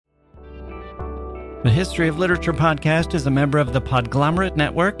The History of Literature podcast is a member of the Podglomerate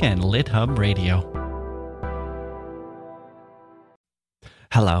Network and LitHub Radio.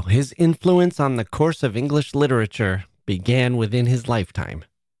 Hello. His influence on the course of English literature began within his lifetime.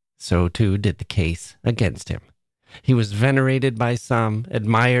 So too did the case against him. He was venerated by some,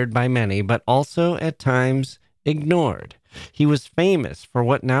 admired by many, but also at times ignored. He was famous for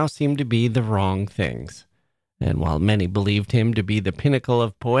what now seemed to be the wrong things. And while many believed him to be the pinnacle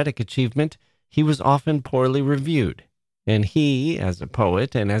of poetic achievement, he was often poorly reviewed, and he, as a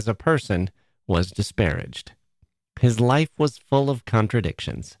poet and as a person, was disparaged. His life was full of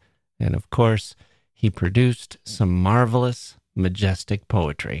contradictions, and of course, he produced some marvelous, majestic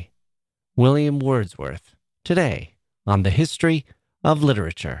poetry. William Wordsworth, today on the History of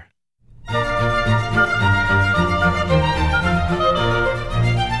Literature.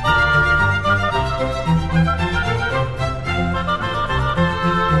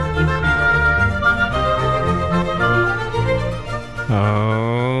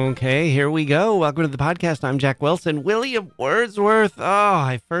 Okay, here we go. Welcome to the podcast. I'm Jack Wilson. William Wordsworth. Oh,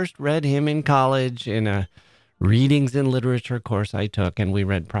 I first read him in college in a readings in literature course I took, and we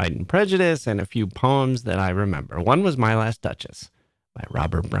read Pride and Prejudice and a few poems that I remember. One was My Last Duchess by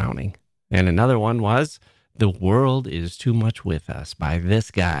Robert Browning, and another one was The World Is Too Much With Us by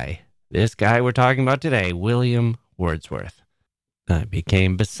this guy we're talking about today, William Wordsworth. I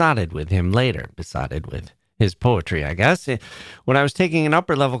became besotted with him later, besotted with his poetry, I guess, when I was taking an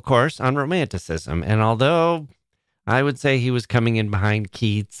upper-level course on Romanticism. And although I would say he was coming in behind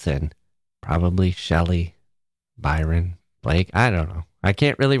Keats and probably Shelley, Byron, Blake, I don't know. I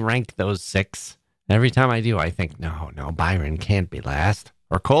can't really rank those six. Every time I do, I think, no, Byron can't be last.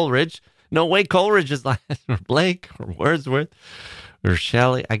 Or Coleridge. No way Coleridge is last. Or Blake, or Wordsworth, or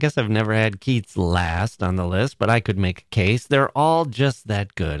Shelley. I guess I've never had Keats last on the list, but I could make a case. They're all just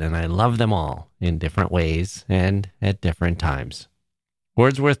that good, and I love them all in different ways and at different times.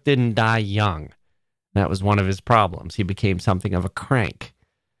 Wordsworth didn't die young. That was one of his problems. He became something of a crank.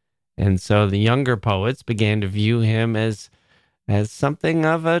 And so the younger poets began to view him as something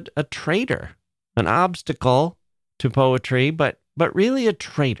of a traitor, an obstacle to poetry, but really a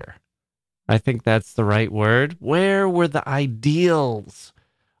traitor. I think that's the right word. Where were the ideals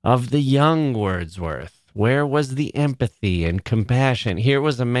of the young Wordsworth? Where was the empathy and compassion? Here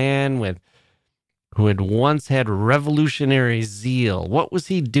was a man who had once had revolutionary zeal. What was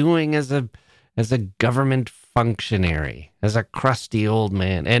he doing as a government functionary, as a crusty old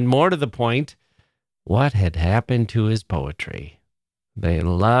man? And more to the point, what had happened to his poetry? They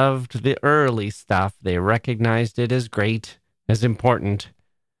loved the early stuff. They recognized it as great, as important.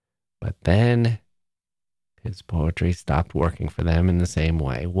 But then his poetry stopped working for them in the same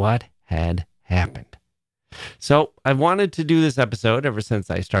way. What had happened? So I've wanted to do this episode ever since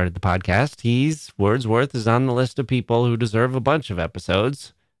I started the podcast. Wordsworth is on the list of people who deserve a bunch of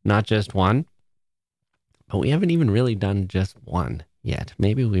episodes, not just one. But we haven't even really done just one yet.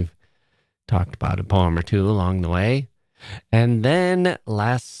 Maybe we've talked about a poem or two along the way. And then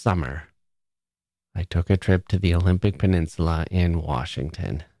last summer, I took a trip to the Olympic Peninsula in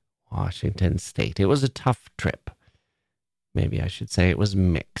Washington State. It was a tough trip. Maybe I should say it was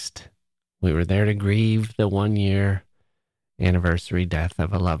mixed. We were there to grieve the 1-year anniversary death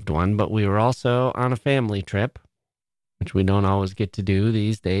of a loved one, but we were also on a family trip, which we don't always get to do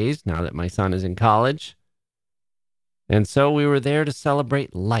these days now that my son is in college. And so we were there to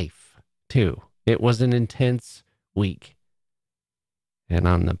celebrate life, too. It was an intense week. And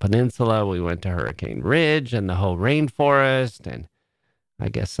on the peninsula, we went to Hurricane Ridge and the whole rainforest, and I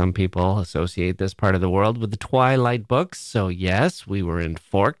guess some people associate this part of the world with the Twilight books. So yes, we were in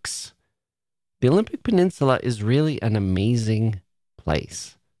Forks. The Olympic Peninsula is really an amazing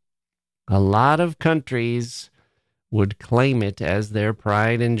place. A lot of countries would claim it as their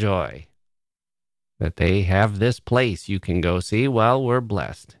pride and joy, that they have this place you can go see. Well, we're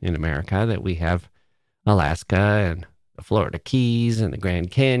blessed in America that we have Alaska and the Florida Keys and the Grand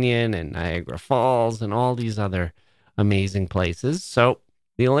Canyon and Niagara Falls and all these other amazing places. So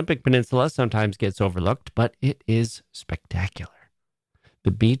the Olympic Peninsula sometimes gets overlooked, but it is spectacular. The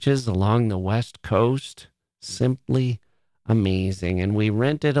beaches along the west coast, simply amazing. And we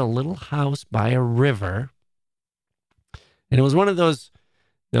rented a little house by a river. And it was one of those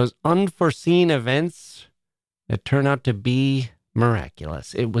unforeseen events that turned out to be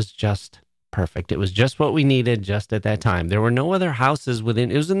miraculous. It was just perfect. It was just what we needed just at that time. There were no other houses within.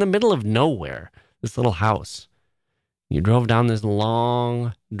 It was in the middle of nowhere, this little house. You drove down this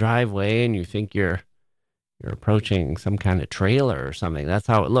long driveway and you think you're approaching some kind of trailer or something. That's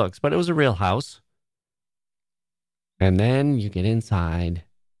how it looks. But it was a real house. And then you get inside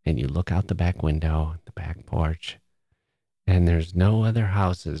and you look out the back window, the back porch, and there's no other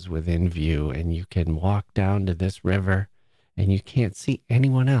houses within view, and you can walk down to this river, and you can't see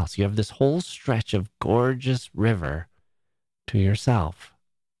anyone else. You have this whole stretch of gorgeous river to yourself.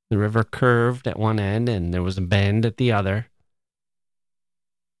 The river curved at one end, and there was a bend at the other,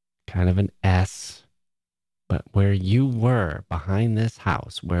 kind of an S. But where you were, behind this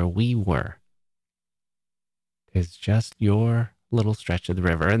house, where we were, is just your little stretch of the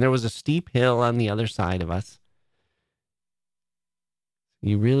river. And there was a steep hill on the other side of us.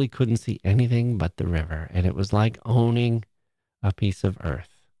 You really couldn't see anything but the river. And it was like owning a piece of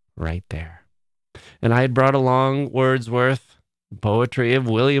earth right there. And I had brought along Wordsworth, poetry of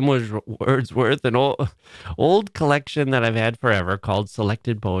William Wordsworth, an old collection that I've had forever called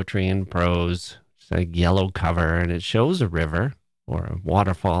Selected Poetry and Prose. It's a yellow cover, and it shows a river or a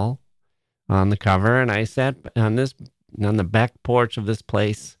waterfall on the cover. And I sat on the back porch of this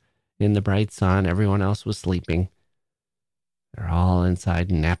place in the bright sun. Everyone else was sleeping. They're all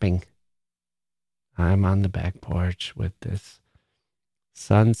inside napping. I'm on the back porch with this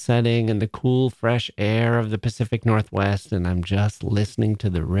sun setting and the cool, fresh air of the Pacific Northwest, and I'm just listening to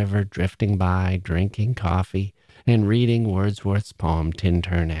the river drifting by, drinking coffee, and reading Wordsworth's poem,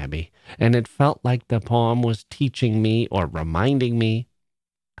 Tintern Abbey. And it felt like the poem was teaching me or reminding me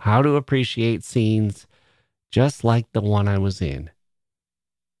how to appreciate scenes just like the one I was in,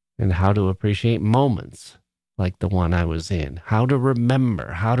 and how to appreciate moments like the one I was in, how to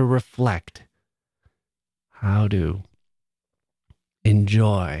remember, how to reflect, how to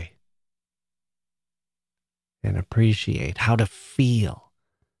enjoy and appreciate, how to feel.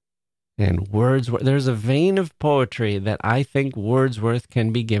 And Wordsworth, there's a vein of poetry that I think Wordsworth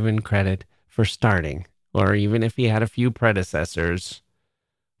can be given credit for starting, or even if he had a few predecessors,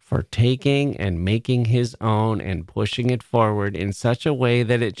 for taking and making his own and pushing it forward in such a way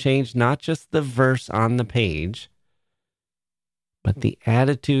that it changed not just the verse on the page, but the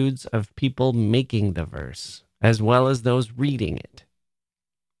attitudes of people making the verse, as well as those reading it.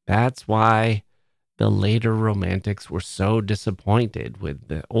 That's why the later Romantics were so disappointed with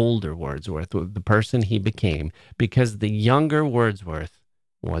the older Wordsworth, with the person he became, because the younger Wordsworth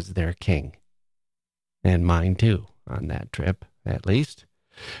was their king. And mine too, on that trip, at least.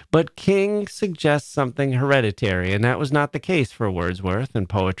 But king suggests something hereditary, and that was not the case for Wordsworth in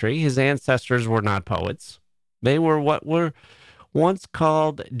poetry. His ancestors were not poets. They were what were once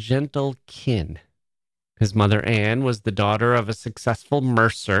called gentle kin. His mother, Anne, was the daughter of a successful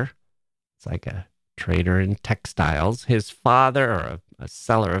mercer. It's like a trader in textiles. His father, or a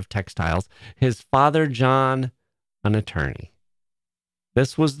seller of textiles. His father, John, an attorney.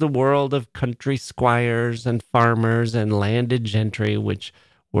 This was the world of country squires and farmers and landed gentry, which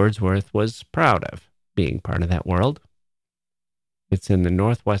Wordsworth was proud of, being part of that world. It's in the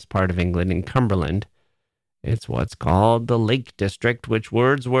northwest part of England, in Cumberland. It's what's called the Lake District, which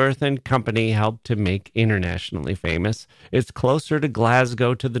Wordsworth and company helped to make internationally famous. It's closer to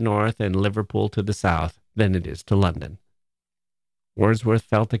Glasgow to the north and Liverpool to the south than it is to London. Wordsworth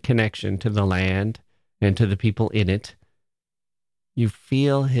felt a connection to the land and to the people in it. You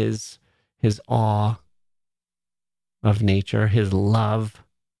feel his awe of nature, his love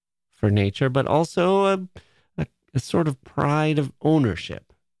for nature, but also a sort of pride of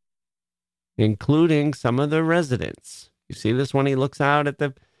ownership, including some of the residents. You see this when he looks out at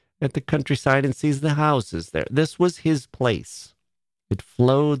the countryside and sees the houses there. This was his place. It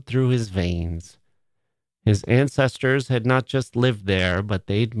flowed through his veins. His ancestors had not just lived there, but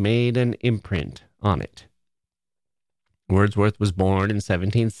they'd made an imprint on it. Wordsworth was born in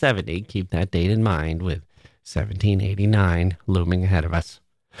 1770. Keep that date in mind, with 1789 looming ahead of us.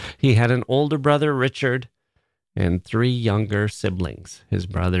 He had an older brother, Richard, and 3 younger siblings, his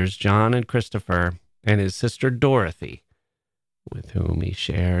brothers John and Christopher, and his sister Dorothy, with whom he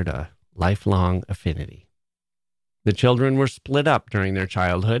shared a lifelong affinity. The children were split up during their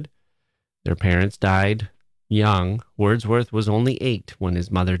childhood. Their parents died young. Wordsworth was only 8 when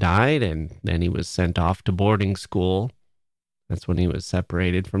his mother died, and then he was sent off to boarding school. That's when he was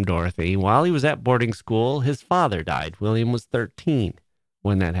separated from Dorothy. While he was at boarding school, his father died. William was 13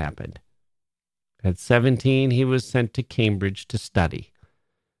 when that happened. At 17, he was sent to Cambridge to study,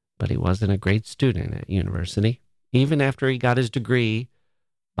 but he wasn't a great student at university. Even after he got his degree,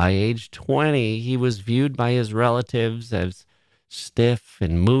 by age 20, he was viewed by his relatives as stiff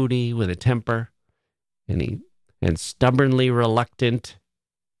and moody with a temper, and stubbornly reluctant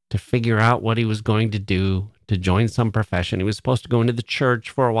to figure out what he was going to do, to join some profession. He was supposed to go into the church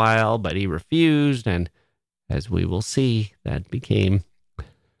for a while, but he refused, and as we will see, that became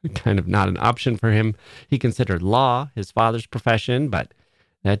kind of not an option for him. He considered law his father's profession, but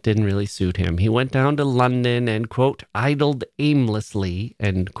that didn't really suit him. He went down to London and, quote, idled aimlessly,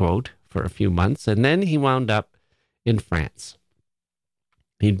 end quote, for a few months. And then he wound up in France.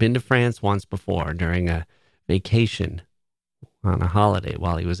 He'd been to France once before during a vacation on a holiday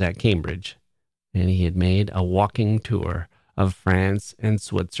while he was at Cambridge. And he had made a walking tour of France and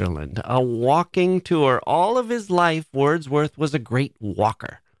Switzerland. A walking tour. All of his life, Wordsworth was a great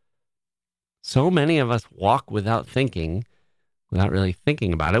walker. So many of us walk without really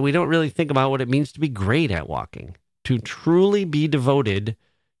thinking about it. We don't really think about what it means to be great at walking, to truly be devoted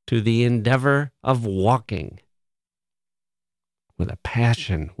to the endeavor of walking with a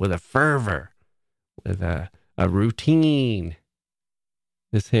passion, with a fervor, with a routine.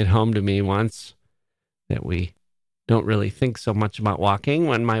 This hit home to me once, that we don't really think so much about walking.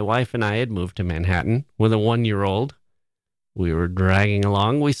 When my wife and I had moved to Manhattan with a 1-year-old, we were dragging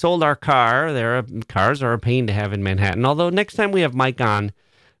along. We sold our car. Cars are a pain to have in Manhattan. Although next time we have Mike on,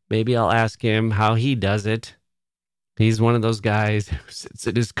 maybe I'll ask him how he does it. He's one of those guys who sits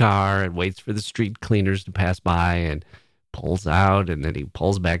in his car and waits for the street cleaners to pass by and pulls out, and then he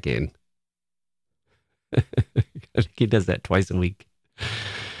pulls back in. I think he does that twice a week.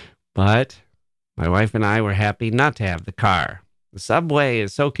 But my wife and I were happy not to have the car. The subway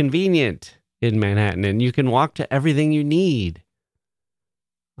is so convenient in Manhattan, and you can walk to everything you need.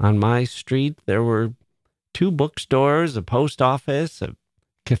 On my street, there were 2 bookstores, a post office, a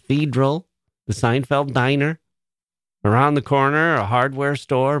cathedral, the Seinfeld Diner. Around the corner, a hardware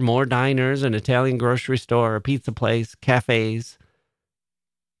store, more diners, an Italian grocery store, a pizza place, cafes,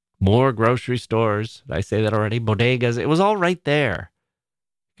 more grocery stores. Did I say that already? Bodegas. It was all right there.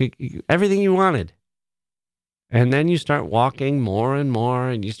 Everything you wanted. And then you start walking more and more,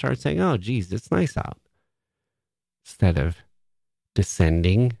 and you start saying, oh, geez, it's nice out. Instead of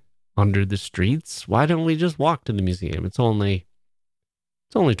descending under the streets, why don't we just walk to the museum? It's only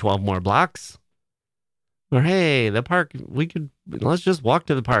 12 more blocks. Or, hey, the park, let's just walk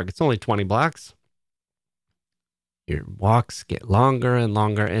to the park. It's only 20 blocks. Your walks get longer and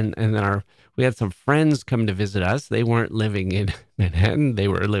longer. And then we had some friends come to visit us. They weren't living in Manhattan. They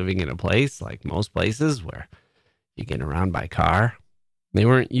were living in a place like most places where you get around by car. They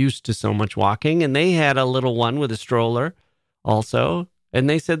weren't used to so much walking, and they had a little one with a stroller also. And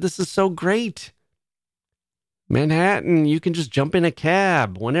they said, this is so great. Manhattan, you can just jump in a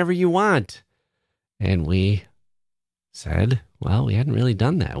cab whenever you want. And we said, well, we hadn't really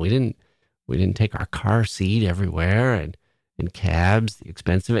done that. We didn't take our car seat everywhere, and in cabs, the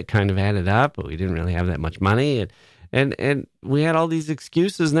expense of it kind of added up, but we didn't really have that much money. And we had all these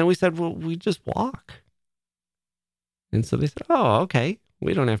excuses. And then we said, well, we just walk. And so they said, oh, okay,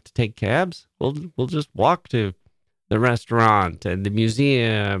 we don't have to take cabs. We'll just walk to the restaurant and the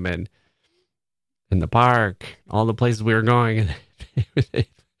museum and the park, all the places we were going. And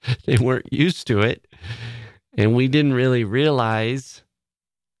they weren't used to it. And we didn't really realize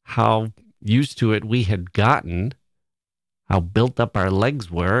how used to it we had gotten, how built up our legs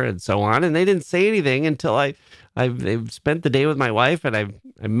were and so on. And they didn't say anything until I spent the day with my wife, and I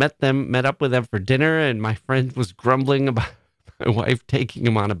met up with them for dinner, and my friend was grumbling about my wife taking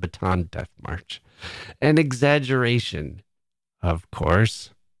him on a baton death march. An exaggeration, of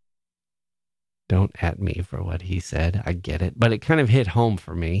course. Don't at me for what he said. I get it. But it kind of hit home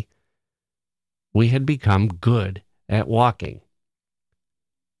for me. We had become good at walking.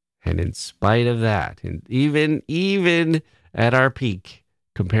 And in spite of that, and even at our peak,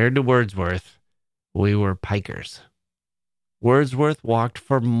 compared to Wordsworth, we were pikers. Wordsworth walked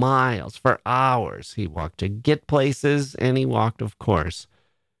for miles, for hours. He walked to get places, and he walked, of course,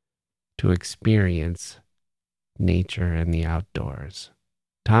 to experience nature and the outdoors.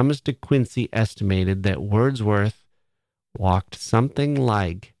 Thomas de Quincey estimated that Wordsworth walked something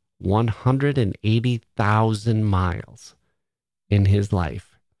like 180,000 miles in his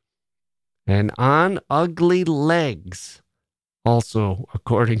life. And on ugly legs, also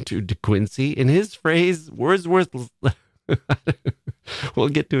according to de Quincey, in his phrase, Wordsworth, we'll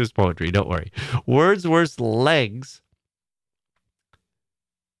get to his poetry, don't worry. Wordsworth's legs,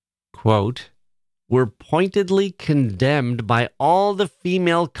 quote, were pointedly condemned by all the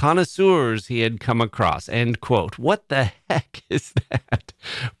female connoisseurs he had come across, end quote. What the heck is that?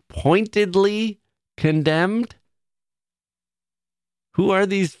 Pointedly condemned? Who are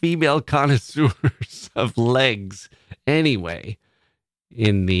these female connoisseurs of legs anyway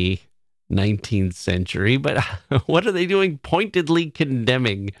in the 19th century? But what are they doing pointedly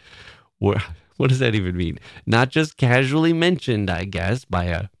condemning? What does that even mean? Not just casually mentioned, I guess, by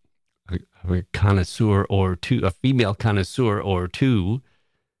a connoisseur or two, a female connoisseur or two.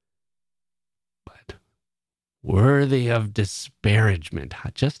 But Worthy of disparagement.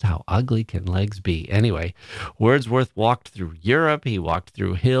 Just how ugly can legs be? Anyway, Wordsworth walked through Europe. He walked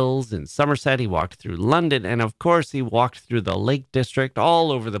through hills in Somerset. He walked through London. And of course, he walked through the Lake District,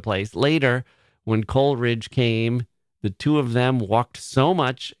 all over the place. Later, when Coleridge came, the two of them walked so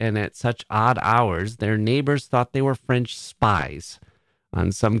much and at such odd hours, their neighbors thought they were French spies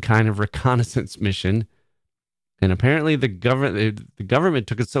on some kind of reconnaissance mission. And apparently the government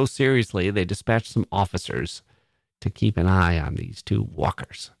took it so seriously, they dispatched some officers to keep an eye on these two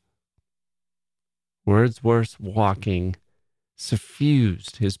walkers. Wordsworth's walking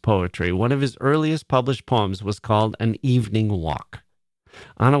suffused his poetry. One of his earliest published poems was called An Evening Walk.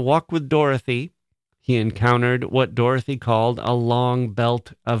 On a walk with Dorothy, he encountered what Dorothy called a long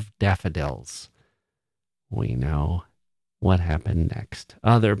belt of daffodils. We know what happened next.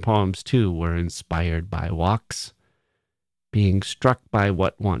 Other poems, too, were inspired by walks. Being struck by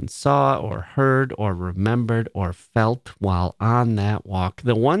what one saw or heard or remembered or felt while on that walk.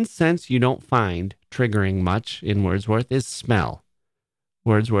 The one sense you don't find triggering much in Wordsworth is smell.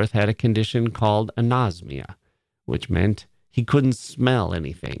 Wordsworth had a condition called anosmia, which meant he couldn't smell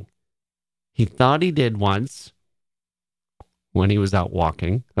anything. He thought he did once when he was out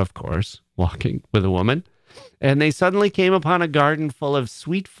walking, of course, walking with a woman. And they suddenly came upon a garden full of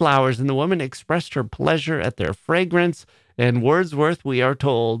sweet flowers, and the woman expressed her pleasure at their fragrance. And Wordsworth, we are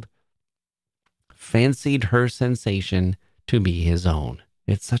told, fancied her sensation to be his own.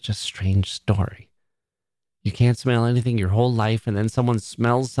 It's such a strange story. You can't smell anything your whole life, and then someone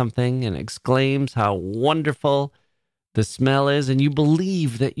smells something and exclaims how wonderful the smell is, and you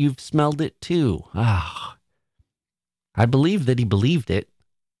believe that you've smelled it too. I believe that he believed it.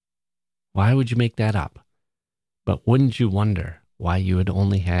 Why would you make that up? But wouldn't you wonder why you had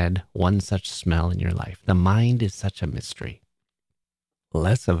only had one such smell in your life? The mind is such a mystery.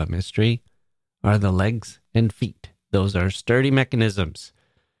 Less of a mystery are the legs and feet. Those are sturdy mechanisms.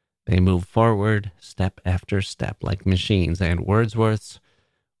 They move forward step after step like machines, and Wordsworth's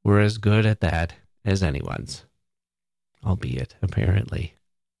were as good at that as anyone's, albeit apparently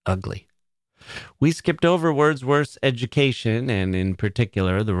ugly. We skipped over Wordsworth's education, and in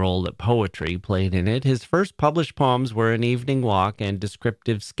particular the role that poetry played in it. His first published poems were An Evening Walk and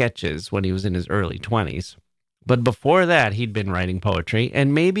descriptive sketches when he was in his early 20s. But before that, he'd been writing poetry,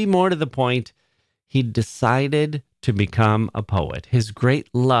 and maybe more to the point, he'd decided to become a poet. His great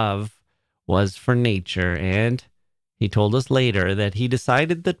love was for nature, and he told us later that he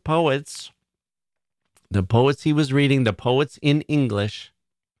decided that the poets he was reading, the poets in English,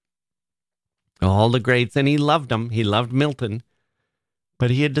 all the greats, and he loved them. He loved Milton.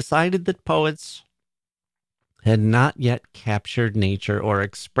 But he had decided that poets had not yet captured nature or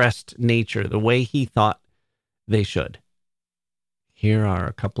expressed nature the way he thought they should. Here are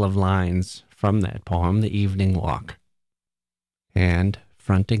a couple of lines from that poem, The Evening Walk. And,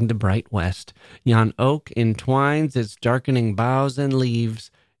 fronting the bright west, yon oak entwines its darkening boughs and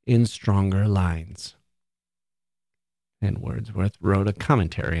leaves in stronger lines. And Wordsworth wrote a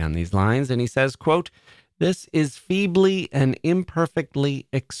commentary on these lines, and he says, quote, "This is feebly and imperfectly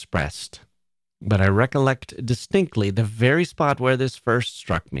expressed, but I recollect distinctly the very spot where this first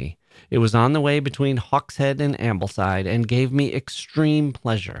struck me. It was on the way between Hawkshead and Ambleside, and gave me extreme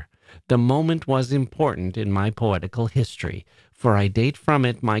pleasure. The moment was important in my poetical history, for I date from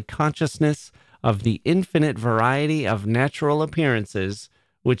it my consciousness of the infinite variety of natural appearances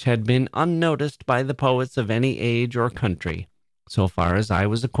which had been unnoticed by the poets of any age or country, so far as I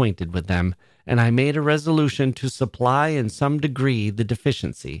was acquainted with them, and I made a resolution to supply in some degree the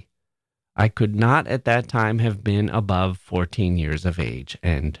deficiency. I could not at that time have been above 14 years of age."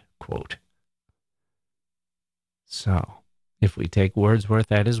 End quote. So, if we take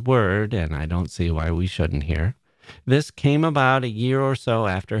Wordsworth at his word, and I don't see why we shouldn't here, this came about a year or so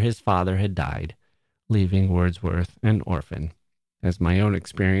after his father had died, leaving Wordsworth an orphan. As my own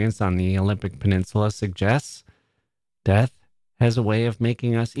experience on the Olympic Peninsula suggests, death has a way of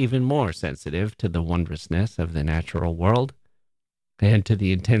making us even more sensitive to the wondrousness of the natural world and to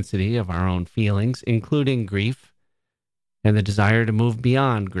the intensity of our own feelings, including grief and the desire to move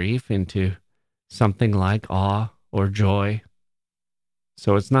beyond grief into something like awe or joy.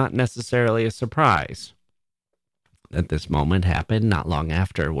 So it's not necessarily a surprise that this moment happened not long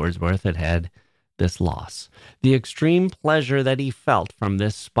after Wordsworth had had this loss. The extreme pleasure that he felt from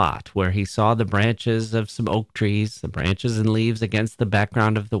this spot where he saw the branches of some oak trees, the branches and leaves against the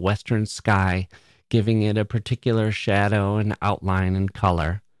background of the western sky, giving it a particular shadow and outline and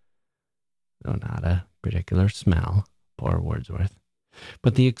color, though not a particular smell, poor Wordsworth.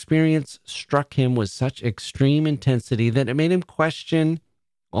 But the experience struck him with such extreme intensity that it made him question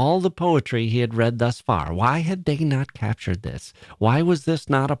All the poetry he had read thus far. Why had they not captured this? Why was this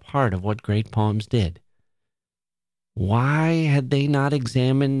not a part of what great poems did? Why had they not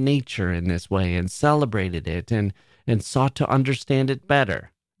examined nature in this way and celebrated it and sought to understand it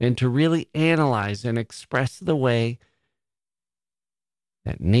better and to really analyze and express the way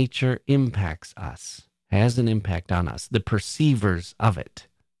that nature impacts us, has an impact on us, the perceivers of it?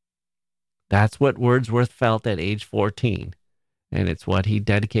 That's what Wordsworth felt at age 14, and it's what he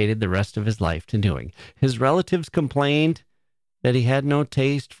dedicated the rest of his life to doing. His relatives complained that he had no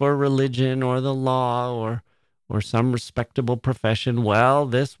taste for religion or the law or some respectable profession. Well,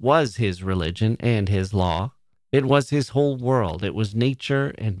 this was his religion and his law. It was his whole world. It was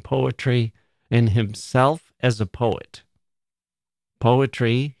nature and poetry and himself as a poet.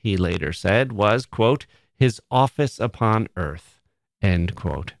 Poetry, he later said, was, quote, his office upon earth, end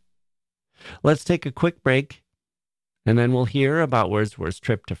quote. Let's take a quick break, and then we'll hear about Wordsworth's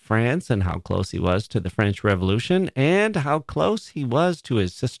trip to France and how close he was to the French Revolution and how close he was to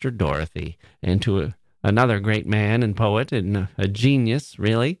his sister Dorothy and to another great man and poet and a genius,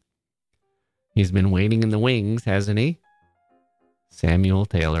 really. He's been waiting in the wings, hasn't he? Samuel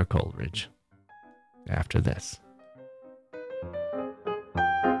Taylor Coleridge. After this.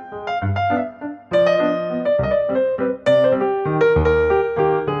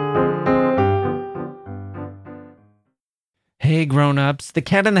 Hey grown-ups, the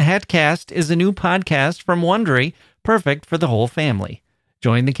Cat in the Hat Cast is a new podcast from Wondery, perfect for the whole family.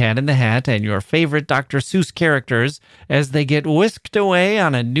 Join the Cat in the Hat and your favorite Dr. Seuss characters as they get whisked away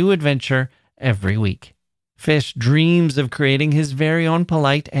on a new adventure every week. Fish dreams of creating his very own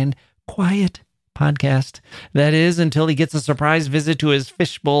polite and quiet podcast. That is, until he gets a surprise visit to his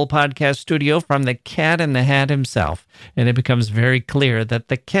Fishbowl podcast studio from the Cat in the Hat himself. And it becomes very clear that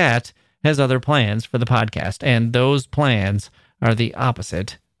the cat has other plans for the podcast, and those plans are the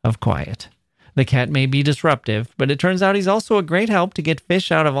opposite of quiet. The cat may be disruptive, but it turns out he's also a great help to get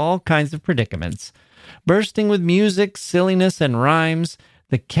fish out of all kinds of predicaments. Bursting with music, silliness, and rhymes,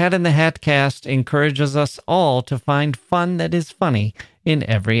 the Cat in the Hat Cast encourages us all to find fun that is funny in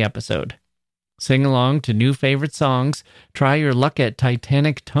every episode. Sing along to new favorite songs, try your luck at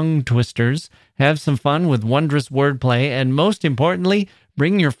Titanic tongue twisters, have some fun with wondrous wordplay, and most importantly,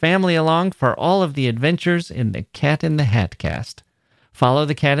 bring your family along for all of the adventures in the Cat in the Hat Cast. Follow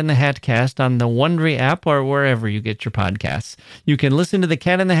the Cat in the Hat Cast on the Wondery app or wherever you get your podcasts. You can listen to the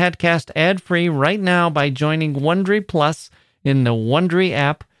Cat in the Hat Cast ad-free right now by joining Wondery Plus in the Wondery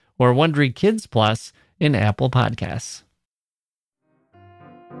app or Wondery Kids Plus in Apple Podcasts.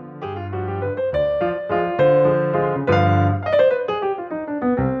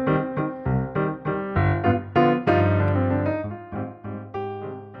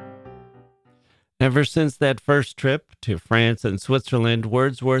 Ever since that first trip to France and Switzerland,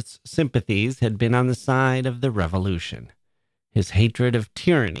 Wordsworth's sympathies had been on the side of the revolution. His hatred of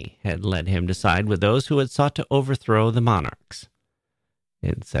tyranny had led him to side with those who had sought to overthrow the monarchs.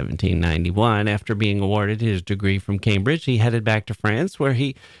 In 1791, after being awarded his degree from Cambridge, he headed back to France, where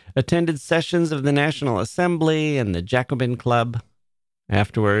he attended sessions of the National Assembly and the Jacobin Club.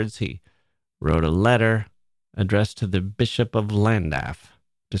 Afterwards, he wrote a letter addressed to the Bishop of Llandaff,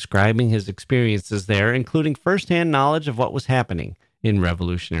 describing his experiences there, including first-hand knowledge of what was happening in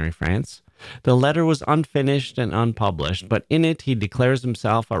revolutionary France. The letter was unfinished and unpublished, but in it he declares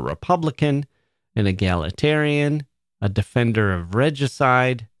himself a Republican, an egalitarian, a defender of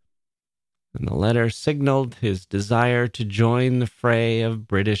regicide, and the letter signaled his desire to join the fray of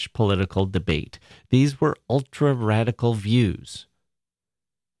British political debate. These were ultra-radical views,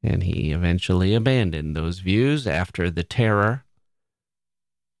 and he eventually abandoned those views after the Terror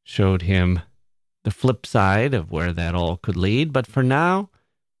showed him the flip side of where that all could lead. But for now,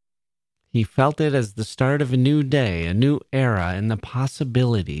 he felt it as the start of a new day, a new era, and the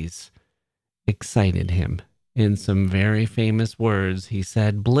possibilities excited him. In some very famous words, he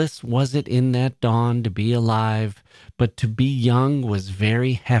said, "Bliss was it in that dawn to be alive, but to be young was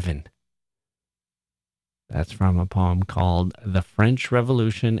very heaven." That's from a poem called The French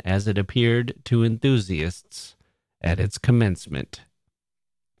Revolution as it appeared to enthusiasts at its commencement.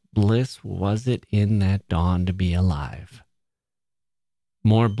 Bliss was it in that dawn to be alive.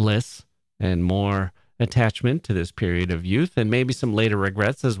 More bliss and more attachment to this period of youth, and maybe some later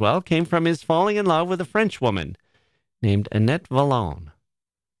regrets as well, came from his falling in love with a French woman named Annette Vallon.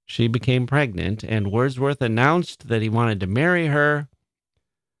 She became pregnant, and Wordsworth announced that he wanted to marry her,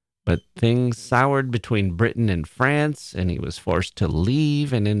 but things soured between Britain and France, and he was forced to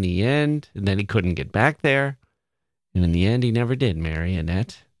leave, and then he couldn't get back there, and in the end, he never did marry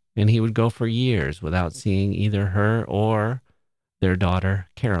Annette, and he would go for years without seeing either her or their daughter,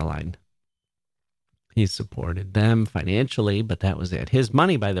 Caroline. He supported them financially, but that was it. His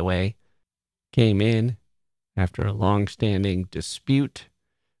money, by the way, came in after a long-standing dispute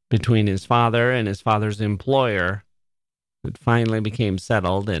between his father and his father's employer. It finally became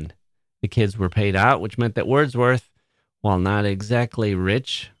settled, and the kids were paid out, which meant that Wordsworth, while not exactly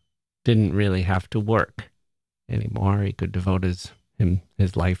rich, didn't really have to work anymore. He could devote his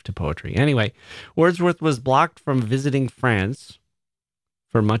life to poetry. Anyway, Wordsworth was blocked from visiting France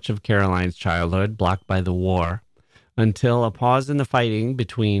for much of Caroline's childhood, blocked by the war, until a pause in the fighting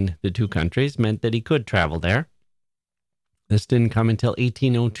between the two countries meant that he could travel there. This didn't come until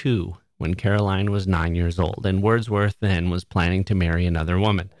 1802, when Caroline was 9 years old, and Wordsworth then was planning to marry another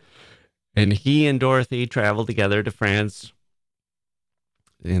woman. And he and Dorothy traveled together to France,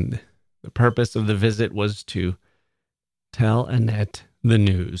 and the purpose of the visit was to tell Annette the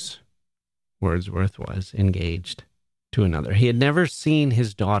news. Wordsworth was engaged to another. He had never seen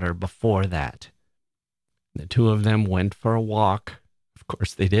his daughter before that. The two of them went for a walk. Of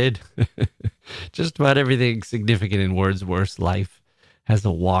course they did. Just about everything significant in Wordsworth's life has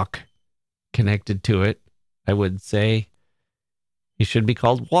a walk connected to it. I would say he should be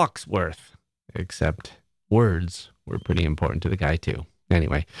called Walksworth, except words were pretty important to the guy too.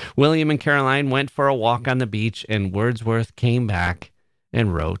 Anyway, William and Caroline went for a walk on the beach, and Wordsworth came back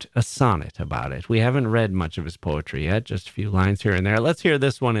and wrote a sonnet about it. We haven't read much of his poetry yet, just a few lines here and there. Let's hear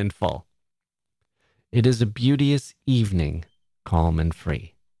this one in full. It is a beauteous evening, calm and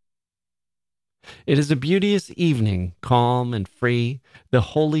free. It is a beauteous evening, calm and free. The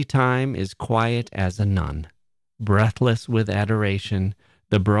holy time is quiet as a nun. Breathless with adoration,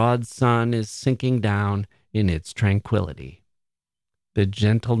 the broad sun is sinking down in its tranquility. The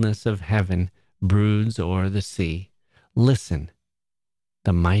gentleness of heaven broods o'er the sea. Listen,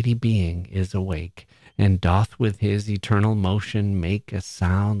 the mighty being is awake, and doth with his eternal motion make a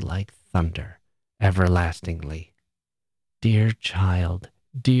sound like thunder, everlastingly. Dear child,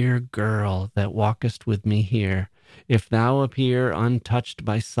 dear girl that walkest with me here, if thou appear untouched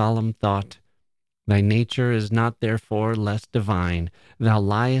by solemn thought, thy nature is not therefore less divine. Thou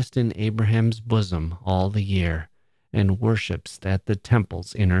liest in Abraham's bosom all the year, and worshipst at the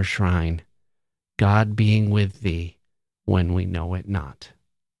temple's inner shrine, God being with thee when we know it not.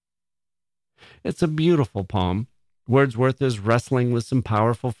 It's a beautiful poem. Wordsworth is wrestling with some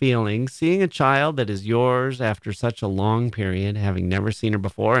powerful feelings, seeing a child that is yours after such a long period, having never seen her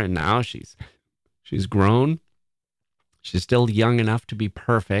before, and now she's grown. She's still young enough to be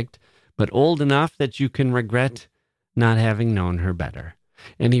perfect, but old enough that you can regret not having known her better.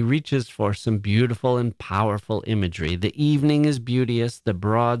 And he reaches for some beautiful and powerful imagery. The evening is beauteous, the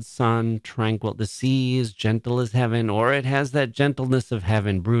broad sun tranquil, the sea is gentle as heaven, or it has that gentleness of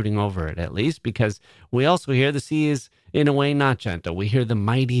heaven brooding over it, at least, because we also hear the sea is, in a way, not gentle. We hear the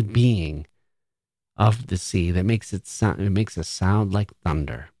mighty being of the sea that makes it makes a sound like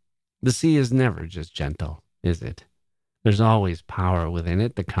thunder. The sea is never just gentle, is it? There's always power within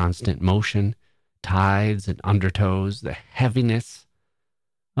it, the constant motion, tides and undertows, the heaviness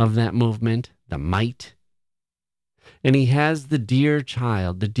of that movement, the might. And he has the dear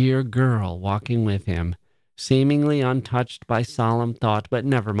child, the dear girl walking with him, seemingly untouched by solemn thought, but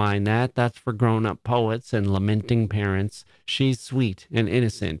never mind that. That's for grown-up poets and lamenting parents. She's sweet and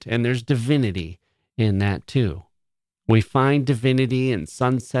innocent, and there's divinity in that too. We find divinity in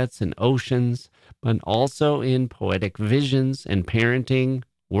sunsets and oceans, but also in poetic visions and parenting,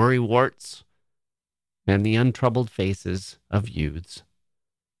 worrywarts, and the untroubled faces of youths.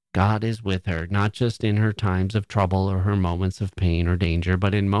 God is with her, not just in her times of trouble or her moments of pain or danger,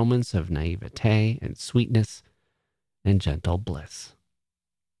 but in moments of naivete and sweetness and gentle bliss.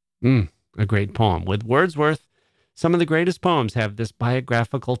 A great poem. With Wordsworth, some of the greatest poems have this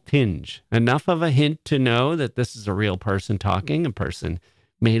biographical tinge, enough of a hint to know that this is a real person talking, a person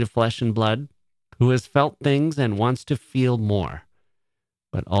made of flesh and blood, who has felt things and wants to feel more.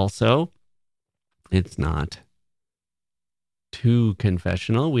 But also, it's not too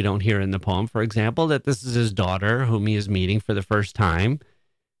confessional. We don't hear in the poem, for example, that this is his daughter whom he is meeting for the first time.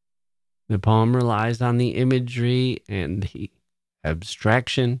 The poem relies on the imagery and the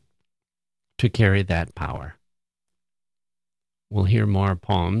abstraction to carry that power. We'll hear more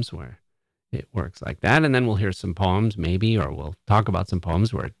poems where it works like that, and then we'll hear some poems maybe, or we'll talk about some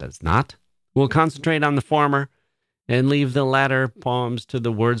poems where it does not. We'll concentrate on the former and leave the latter poems to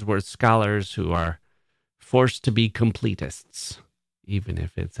the Wordsworth scholars who are forced to be completists, even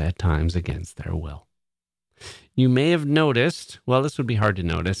if it's at times against their will. You may have noticed, well, this would be hard to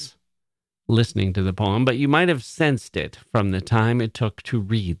notice listening to the poem, but you might have sensed it from the time it took to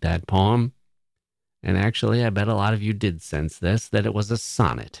read that poem, And actually, I bet a lot of you did sense this, that it was a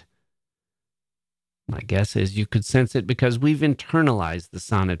sonnet. My guess is you could sense it because we've internalized the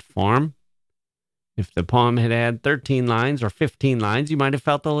sonnet form. If the poem had had 13 lines or 15 lines, you might have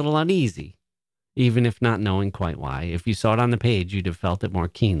felt a little uneasy, even if not knowing quite why. If you saw it on the page, you'd have felt it more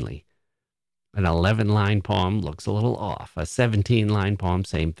keenly. An 11-line poem looks a little off. A 17-line poem,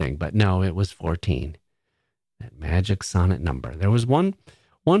 same thing. But no, it was 14. That magic sonnet number. There was one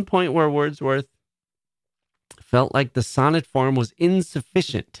point where Wordsworth felt like the sonnet form was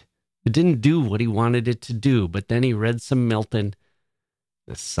insufficient. It didn't do what he wanted it to do. But then he read some Milton,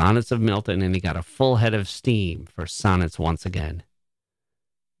 the sonnets of Milton, and he got a full head of steam for sonnets once again.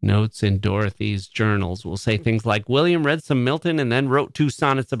 Notes in Dorothy's journals will say things like, William read some Milton and then wrote 2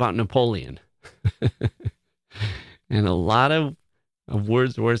 sonnets about Napoleon. And a lot of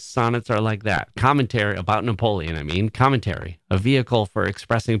Wordsworth's sonnets are like that. Commentary about Napoleon, commentary, a vehicle for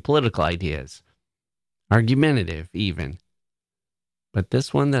expressing political ideas. Argumentative, even. But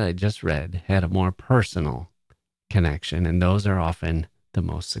this one that I just read had a more personal connection, and those are often the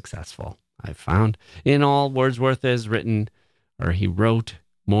most successful, I've found. In all, Wordsworth has written, or he wrote,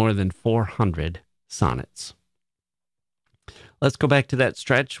 more than 400 sonnets. Let's go back to that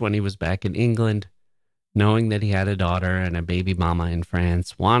stretch when he was back in England, knowing that he had a daughter and a baby mama in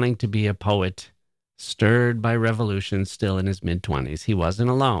France, wanting to be a poet, stirred by revolution, still in his mid-20s. He wasn't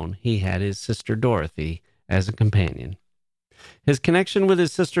alone. He had his sister Dorothy as a companion. His connection with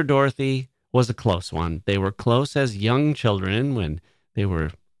his sister Dorothy was a close one. They were close as young children when they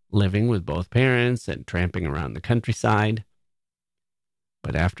were living with both parents and tramping around the countryside.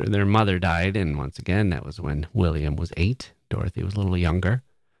 But after their mother died, and once again, that was when William was 8, Dorothy was a little younger.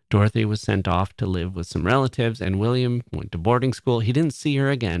 Dorothy was sent off to live with some relatives, and William went to boarding school. He didn't see her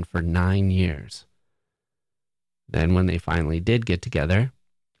again for 9 years. Then when they finally did get together,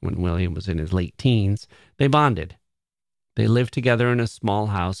 when William was in his late teens, they bonded. They lived together in a small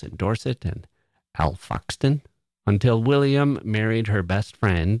house in Dorset and Alfoxden until William married her best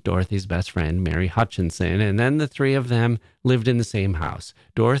friend, Dorothy's best friend, Mary Hutchinson, and then the 3 of them lived in the same house.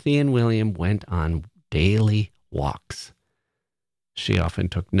 Dorothy and William went on daily walks. She often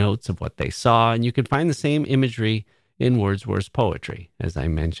took notes of what they saw, and you can find the same imagery in Wordsworth's poetry, as I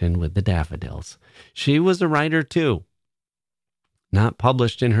mentioned with the daffodils. She was a writer too. Not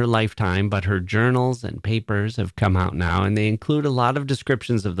published in her lifetime, but her journals and papers have come out now, and they include a lot of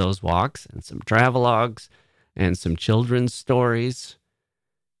descriptions of those walks and some travelogues and some children's stories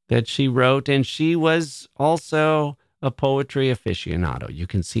that she wrote. And she was also a poetry aficionado. You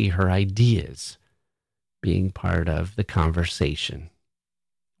can see her ideas being part of the conversation.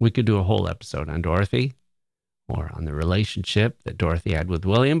 We could do a whole episode on Dorothy or on the relationship that Dorothy had with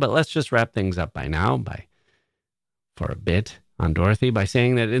William, but let's just wrap things up for a bit on Dorothy by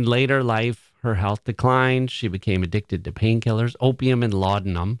saying that in later life, her health declined. She became addicted to painkillers, opium and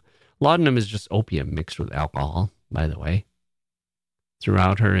laudanum. Laudanum is just opium mixed with alcohol, by the way.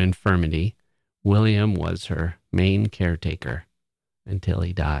 Throughout her infirmity, William was her main caretaker until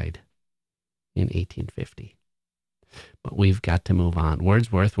he died in 1850. But we've got to move on.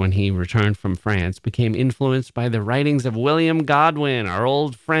 Wordsworth, when he returned from France, became influenced by the writings of William Godwin, our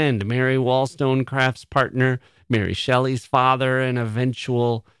old friend, Mary Wollstonecraft's partner, Mary Shelley's father, and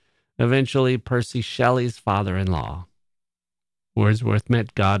eventually Percy Shelley's father-in-law. Wordsworth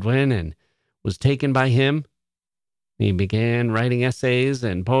met Godwin and was taken by him. He began writing essays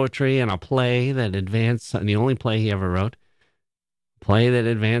and poetry and a play that advanced, the only play he ever wrote, a play that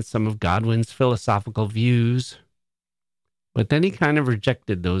advanced some of Godwin's philosophical views. But then he kind of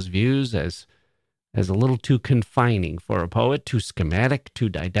rejected those views as a little too confining for a poet, too schematic, too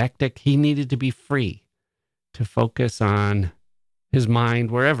didactic. He needed to be free to focus on his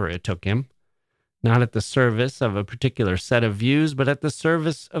mind wherever it took him, not at the service of a particular set of views, but at the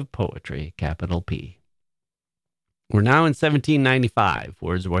service of poetry, capital P. We're now in 1795.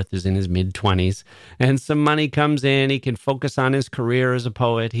 Wordsworth is in his mid-20s, and some money comes in. He can focus on his career as a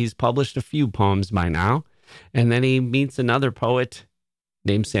poet. He's published a few poems by now, and then he meets another poet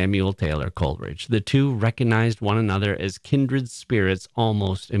named Samuel Taylor Coleridge. The two recognized one another as kindred spirits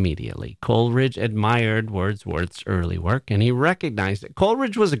almost immediately. Coleridge admired Wordsworth's early work, and he recognized it.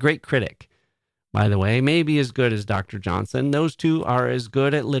 Coleridge was a great critic, by the way, maybe as good as Dr. Johnson. Those two are as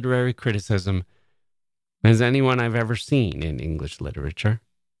good at literary criticism as anyone I've ever seen in English literature.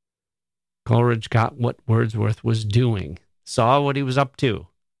 Coleridge got what Wordsworth was doing, saw what he was up to,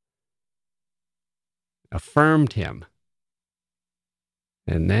 affirmed him.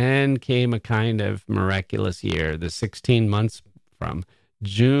 And then came a kind of miraculous year, the 16 months from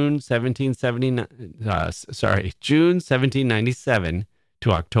June 1797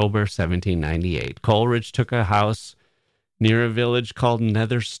 to October 1798. Coleridge took a house near a village called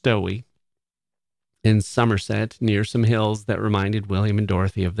Nether Stowey in Somerset, near some hills that reminded William and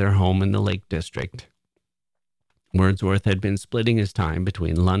Dorothy of their home in the Lake District. Wordsworth had been splitting his time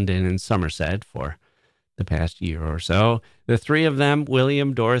between London and Somerset for the past year or so. The three of them,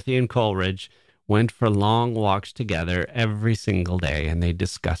 William, Dorothy, and Coleridge, went for long walks together every single day, and they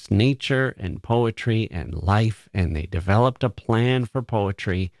discussed nature and poetry and life, and they developed a plan for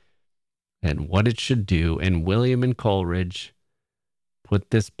poetry and what it should do. And William and Coleridge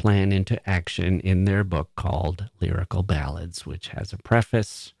put this plan into action in their book called Lyrical Ballads, which has a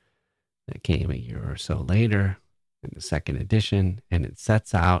preface that came a year or so later in the second edition, and it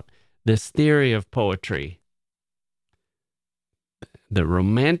sets out this theory of poetry. The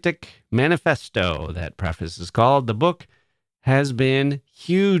Romantic Manifesto, that preface is called. The book has been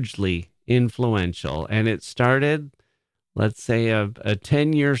hugely influential, and it started, let's say, a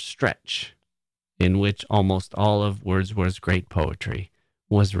 10-year stretch in which almost all of Wordsworth's great poetry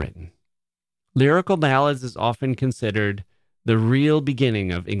was written. Lyrical Ballads is often considered the real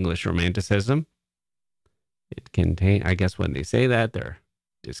beginning of English Romanticism. It contains, I guess when they say that, they're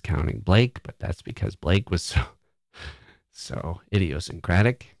discounting Blake, but that's because Blake was so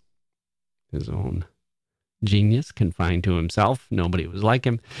idiosyncratic. His own genius, confined to himself. Nobody was like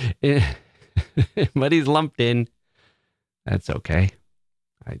him. But he's lumped in. That's okay.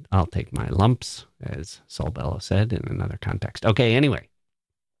 I'll take my lumps, as Saul Bellow said in another context. Okay, anyway.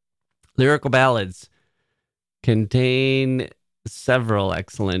 Lyrical Ballads contain several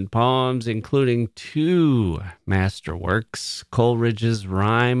excellent poems, including two masterworks, Coleridge's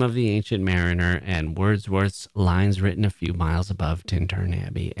Rime of the Ancient Mariner and Wordsworth's Lines Written a Few Miles Above Tintern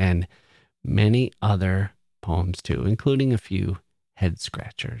Abbey, and many other poems too, including a few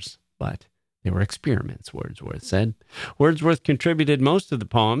head-scratchers. But they were experiments, Wordsworth said. Wordsworth contributed most of the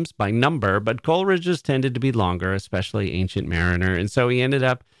poems by number, but Coleridge's tended to be longer, especially Ancient Mariner, and so he ended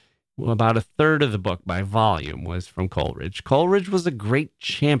up about a third of the book by volume was from Coleridge. Coleridge was a great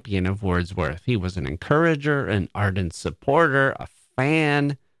champion of Wordsworth. He was an encourager, an ardent supporter, a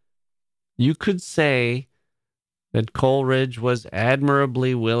fan. You could say that Coleridge was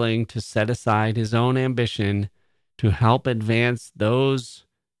admirably willing to set aside his own ambition to help advance those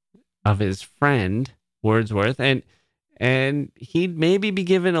of his friend Wordsworth, and he'd maybe be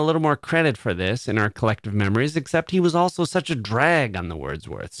given a little more credit for this in our collective memories, except he was also such a drag on the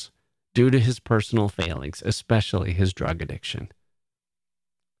Wordsworths due to his personal failings, especially his drug addiction.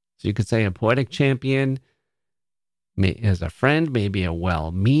 So you could say a poetic champion as a friend, maybe a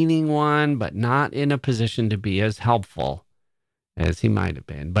well-meaning one, but not in a position to be as helpful as he might have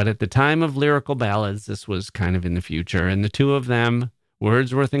been. But at the time of Lyrical Ballads, this was kind of in the future, and the two of them,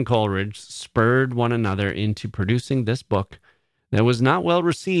 Wordsworth and Coleridge, spurred one another into producing this book that was not well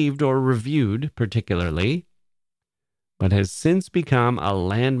received or reviewed particularly, but has since become a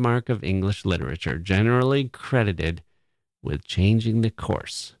landmark of English literature, generally credited with changing the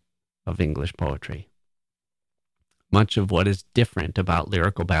course of English poetry. Much of what is different about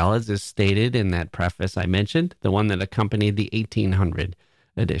Lyrical Ballads is stated in that preface I mentioned, the one that accompanied the 1800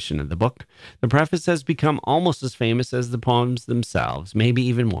 edition of the book. The preface has become almost as famous as the poems themselves, maybe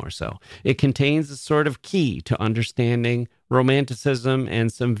even more so. It contains a sort of key to understanding Romanticism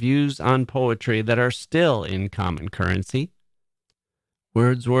and some views on poetry that are still in common currency.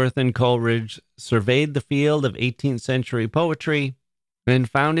 Wordsworth and Coleridge surveyed the field of 18th century poetry and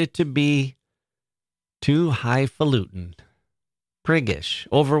found it to be too highfalutin, priggish,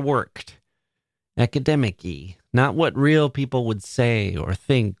 overworked, academic-y, not what real people would say or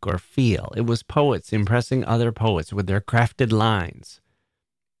think or feel. It was poets impressing other poets with their crafted lines,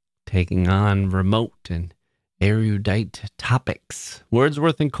 taking on remote and erudite topics.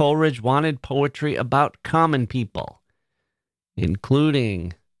 Wordsworth and Coleridge wanted poetry about common people,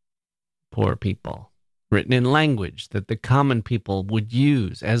 including poor people, written in language that the common people would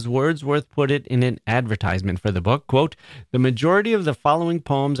use. As Wordsworth put it in an advertisement for the book, quote, "The majority of the following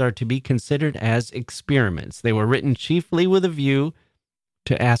poems are to be considered as experiments. They were written chiefly with a view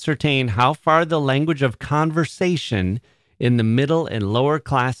to ascertain how far the language of conversation in the middle and lower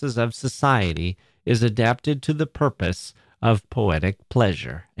classes of society is adapted to the purpose of poetic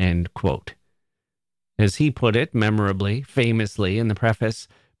pleasure," end quote. As he put it memorably, famously in the preface,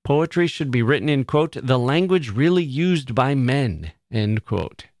 poetry should be written in, quote, "the language really used by men," end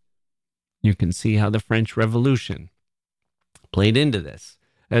quote. You can see how the French Revolution played into this,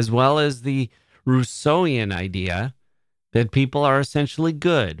 as well as the Rousseauian idea that people are essentially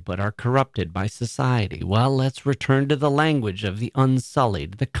good but are corrupted by society. Well, let's return to the language of the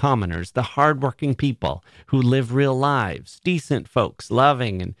unsullied, the commoners, the hardworking people who live real lives, decent folks,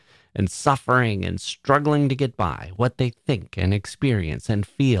 loving and suffering and struggling to get by. What they think and experience and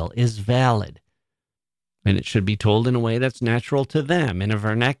feel is valid. And it should be told in a way that's natural to them, in a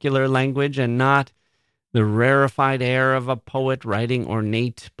vernacular language and not the rarefied air of a poet writing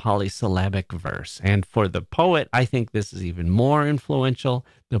ornate polysyllabic verse. And for the poet, I think this is even more influential.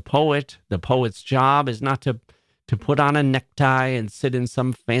 The poet's job is not to put on a necktie and sit in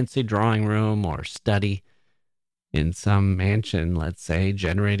some fancy drawing room or study in some mansion, let's say,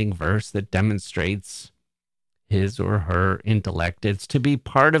 generating verse that demonstrates his or her intellect. It's to be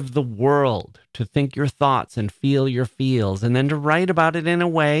part of the world, to think your thoughts and feel your feels, and then to write about it in a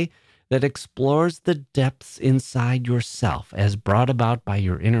way that explores the depths inside yourself as brought about by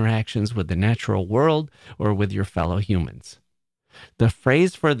your interactions with the natural world or with your fellow humans. The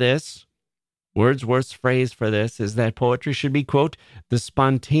phrase for this, Wordsworth's phrase for this, is that poetry should be, quote, the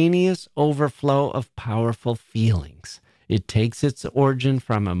spontaneous overflow of powerful feelings. It takes its origin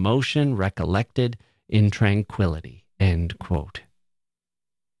from emotion recollected in tranquility, end quote.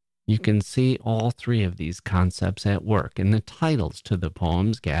 You can see all three of these concepts at work in the titles to the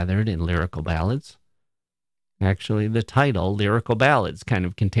poems gathered in Lyrical Ballads. Actually, the title, Lyrical Ballads, kind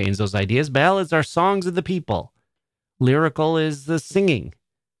of contains those ideas. Ballads are songs of the people. Lyrical is the singing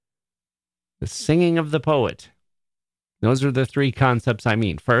of the poet. Those are the three concepts I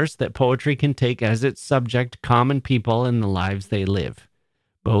mean. First, that poetry can take as its subject common people and the lives they live,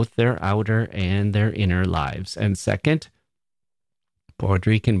 both their outer and their inner lives. And second,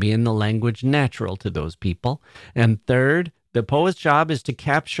 poetry can be in the language natural to those people. And third, the poet's job is to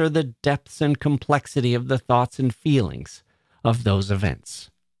capture the depths and complexity of the thoughts and feelings of those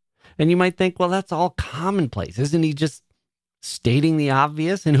events. And you might think, well, that's all commonplace. Isn't he just stating the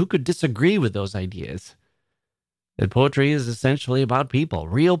obvious? And who could disagree with those ideas? That poetry is essentially about people,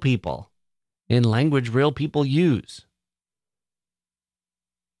 real people, in language real people use.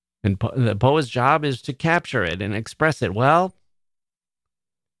 And the poet's job is to capture it and express it. Well,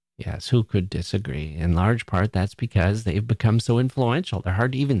 yes, who could disagree? In large part, that's because they've become so influential. They're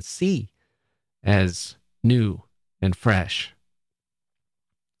hard to even see as new and fresh.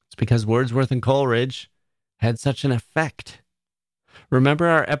 It's because Wordsworth and Coleridge had such an effect. Remember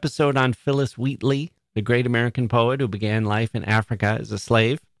our episode on Phyllis Wheatley, the great American poet who began life in Africa as a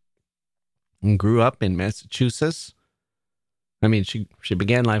slave and grew up in Massachusetts? I mean, she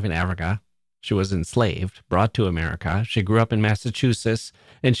began life in Africa. She was enslaved, brought to America. She grew up in Massachusetts,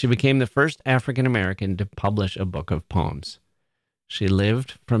 and she became the first African-American to publish a book of poems. She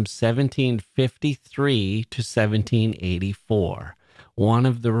lived from 1753 to 1784. One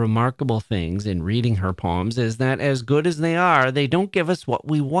of the remarkable things in reading her poems is that as good as they are, they don't give us what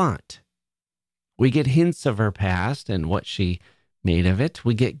we want. We get hints of her past and what she made of it.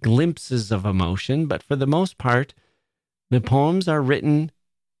 We get glimpses of emotion, but for the most part, the poems are written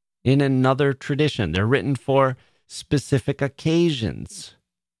in another tradition. They're written for specific occasions.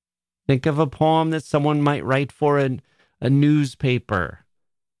 Think of a poem that someone might write for a newspaper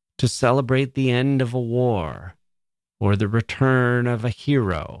to celebrate the end of a war, or the return of a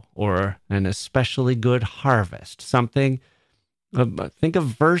hero, or an especially good harvest. Think of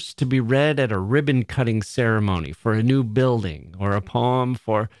verse to be read at a ribbon-cutting ceremony for a new building, or a poem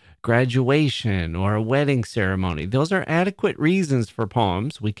for graduation or a wedding ceremony. Those are adequate reasons for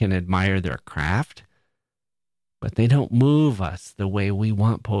poems. We can admire their craft, but they don't move us the way we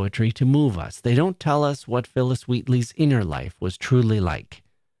want poetry to move us. They don't tell us what Phyllis Wheatley's inner life was truly like.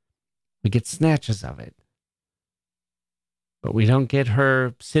 We get snatches of it, but we don't get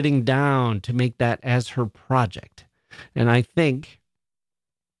her sitting down to make that as her project. And I think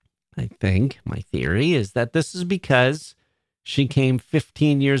my theory is that this is because she came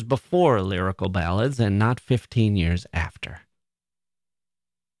 15 years before Lyrical Ballads and not 15 years after.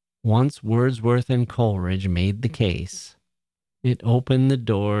 Once Wordsworth and Coleridge made the case, it opened the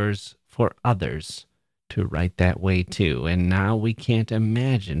doors for others to write that way too. And now we can't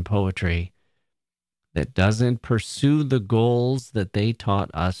imagine poetry that doesn't pursue the goals that they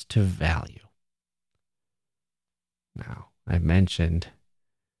taught us to value. Now, I mentioned,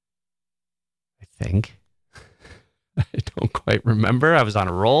 I think, I don't quite remember. I was on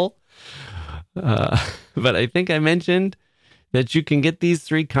a roll. But I think I mentioned that you can get these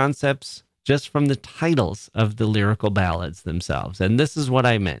three concepts just from the titles of the lyrical ballads themselves. And this is what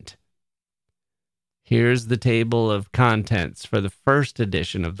I meant. Here's the table of contents for the first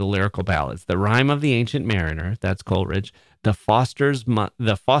edition of the lyrical ballads. The Rime of the Ancient Mariner, that's Coleridge. The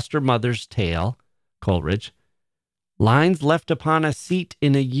Foster Mother's Tale, Coleridge. Lines left upon a seat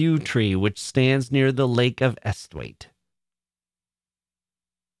in a yew tree which stands near the lake of Esthwaite.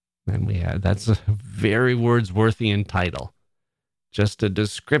 And that's a very Wordsworthian title. Just a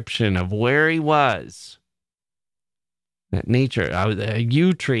description of where he was. That nature, a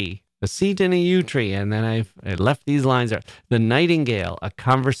yew tree, a seat in a yew tree. And then I left these lines there. The Nightingale, a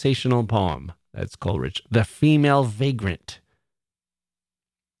conversational poem. That's Coleridge. The Female Vagrant.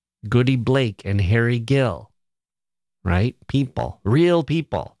 Goody Blake and Harry Gill. Right? People. Real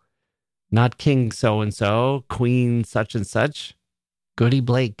people. Not King so-and-so, Queen such and such. Goody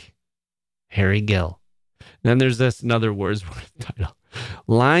Blake. Harry Gill. Then there's another Wordsworth title.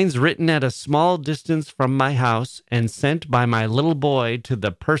 Lines written at a small distance from my house and sent by my little boy to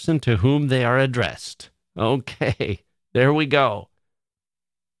the person to whom they are addressed. Okay, there we go.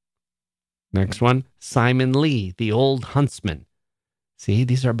 Next one, Simon Lee, the Old Huntsman. See,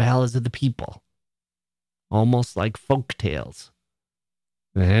 these are ballads of the people. Almost like folk tales.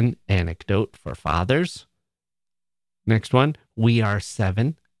 Then, Anecdote for Fathers. Next one, We Are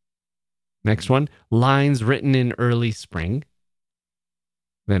Seven. Next one, Lines Written in Early Spring.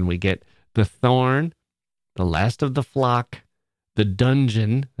 Then we get The Thorn, The Last of the Flock, The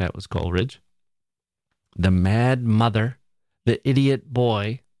Dungeon, that was Coleridge, The Mad Mother, The Idiot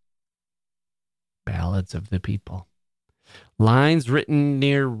Boy, Ballads of the People. Lines Written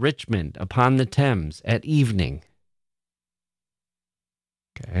Near Richmond upon the Thames at Evening.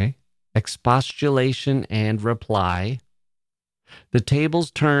 Okay. Expostulation and Reply. The Tables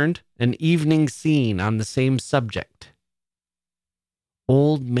Turned, an Evening Scene on the same subject.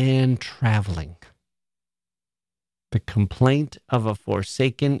 Old Man Traveling. The Complaint of a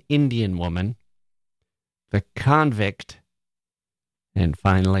Forsaken Indian Woman. The Convict. And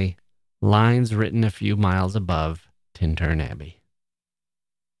finally, Lines Written a Few Miles Above Tintern Abbey.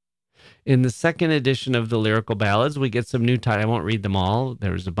 In the second edition of the Lyrical Ballads, we get some new titles. I won't read them all.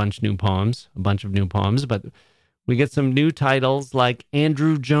 There's a bunch of new poems, but we get some new titles like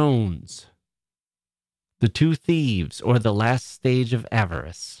Andrew Jones, The Two Thieves, or The Last Stage of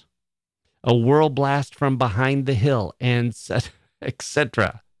Avarice, A Whirlblast from Behind the Hill, and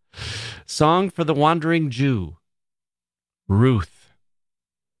etc. Song for the Wandering Jew, Ruth.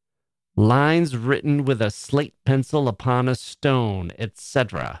 Lines Written with a Slate Pencil upon a Stone,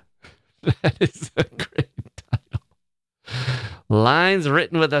 etc. That is a great title. Lines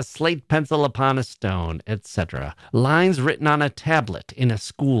Written with a Slate Pencil upon a Stone, etc. Lines Written on a Tablet in a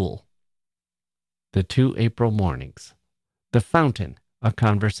School. The Two April Mornings. The Fountain, a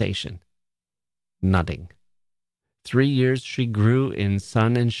Conversation. Nutting. 3 years she grew in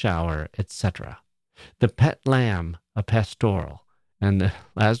sun and shower, etc. The Pet Lamb, a Pastoral. And the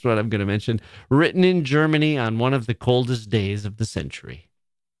last one I'm going to mention, written in Germany on one of the coldest days of the century.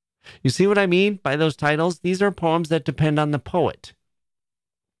 You see what I mean by those titles? These are poems that depend on the poet.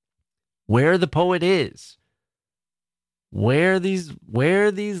 Where the poet is. Where these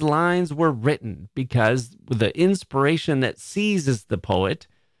lines were written, because the inspiration that seizes the poet,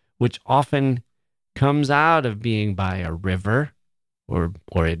 which often comes out of being by a river, or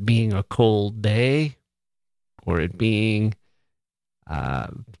it being a cold day, or it being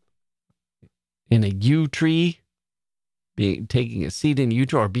in a yew tree, taking a seat in a yew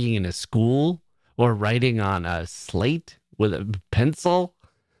tree, or being in a school, or writing on a slate with a pencil.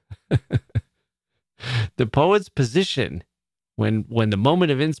 The poet's position when the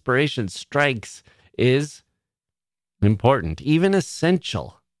moment of inspiration strikes is important, even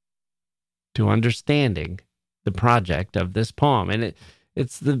essential to understanding the project of this poem. And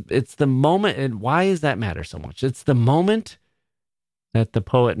it's the moment. And why does that matter so much? It's the moment that the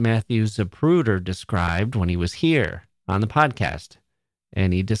poet Matthew Zapruder described when he was here on the podcast,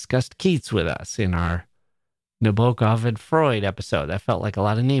 and he discussed Keats with us in our Nabokov and Freud episode. That felt like a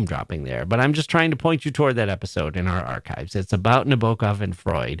lot of name dropping there, but I'm just trying to point you toward that episode in our archives. It's about Nabokov and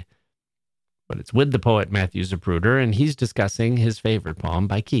Freud, but it's with the poet Matthew Zapruder, and he's discussing his favorite poem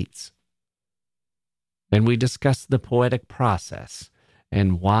by Keats. And we discussed the poetic process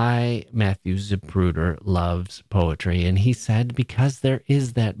and why Matthew Zapruder loves poetry. And he said, because there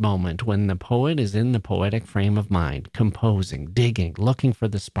is that moment when the poet is in the poetic frame of mind, composing, digging, looking for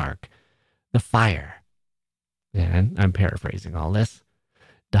the spark, the fire. And I'm paraphrasing all this.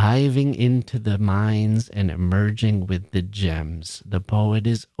 Diving into the mines and emerging with the gems. The poet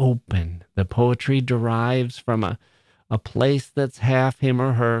is open. The poetry derives from a place that's half him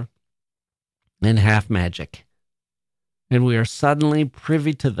or her and half magic. And we are suddenly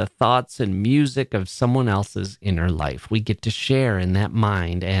privy to the thoughts and music of someone else's inner life. We get to share in that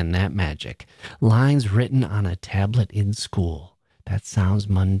mind and that magic. Lines written on a tablet in school. That sounds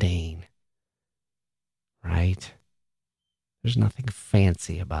mundane. Right? There's nothing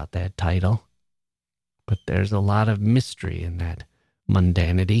fancy about that title, but there's a lot of mystery in that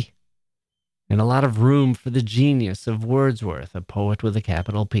mundanity, and a lot of room for the genius of Wordsworth, a poet with a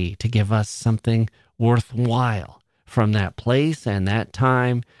capital P, to give us something worthwhile from that place and that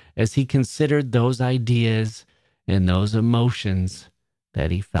time as he considered those ideas and those emotions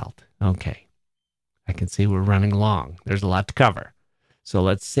that he felt. Okay, I can see we're running long. There's a lot to cover. So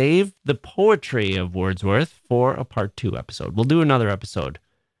let's save the poetry of Wordsworth for a part 2 episode. We'll do another episode,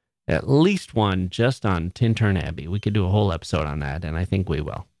 at least one just on Tintern Abbey. We could do a whole episode on that, and I think we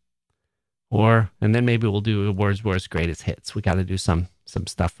will. And then maybe we'll do Wordsworth's greatest hits. We got to do some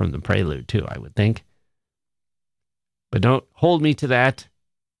stuff from the Prelude too, I would think. But don't hold me to that.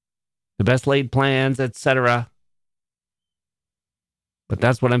 The best laid plans, etc. But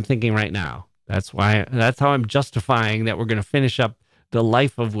that's what I'm thinking right now. That's how I'm justifying that we're going to finish up the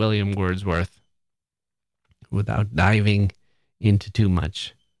life of William Wordsworth without diving into too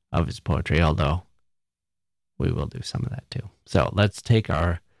much of his poetry, although we will do some of that too. So let's take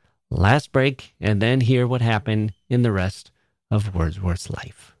our last break and then hear what happened in the rest of Wordsworth's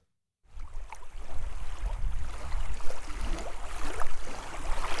life.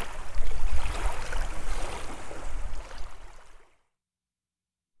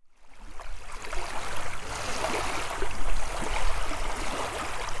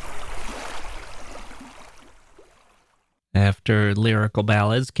 After Lyrical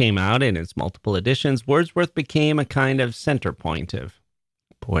Ballads came out in its multiple editions, Wordsworth became a kind of center point of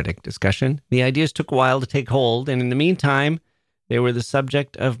poetic discussion. The ideas took a while to take hold, and in the meantime, they were the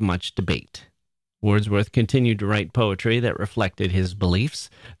subject of much debate. Wordsworth continued to write poetry that reflected his beliefs.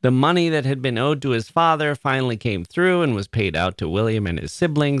 The money that had been owed to his father finally came through and was paid out to William and his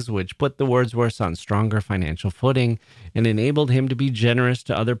siblings, which put the Wordsworths on stronger financial footing and enabled him to be generous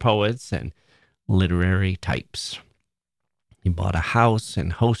to other poets and literary types. He bought a house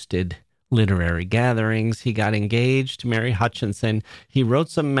and hosted literary gatherings. He got engaged to Mary Hutchinson. He wrote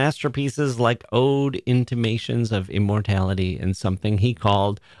some masterpieces like Ode, Intimations of Immortality, and something he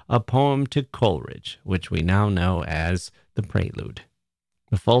called A Poem to Coleridge, which we now know as The Prelude.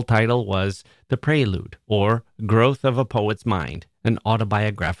 The full title was The Prelude, or Growth of a Poet's Mind, an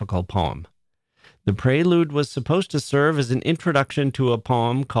autobiographical poem. The Prelude was supposed to serve as an introduction to a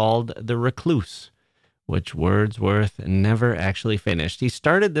poem called The Recluse, which Wordsworth never actually finished. He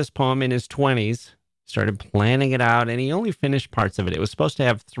started this poem in his 20s, started planning it out, and he only finished parts of it. It was supposed to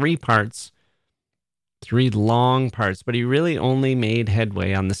have 3 parts, 3 long parts, but he really only made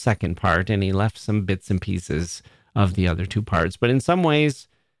headway on the second part, and he left some bits and pieces of the other 2 parts. But in some ways,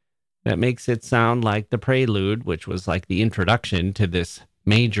 that makes it sound like the Prelude, which was like the introduction to this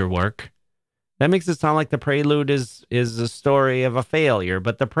major work. That makes it sound like the Prelude is a story of a failure,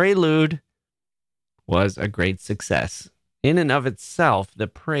 but the Prelude was a great success. In and of itself, the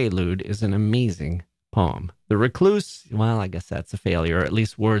Prelude is an amazing poem. The Recluse, well, I guess that's a failure, or at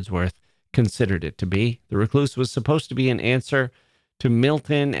least Wordsworth considered it to be. The Recluse was supposed to be an answer to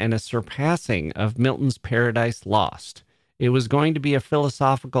Milton and a surpassing of Milton's Paradise Lost. It was going to be a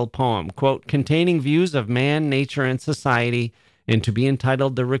philosophical poem, quote, containing views of man, nature, and society, and to be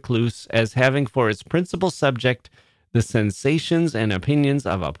entitled The Recluse, as having for its principal subject the sensations and opinions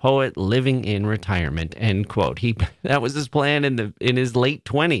of a poet living in retirement, end quote. That was his plan in his late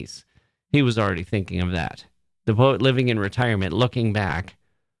 20s. He was already thinking of that. The poet living in retirement, looking back,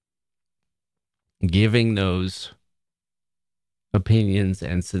 giving those opinions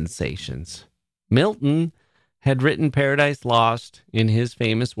and sensations. Milton had written Paradise Lost in his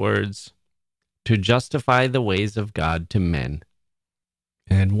famous words, to justify the ways of God to men.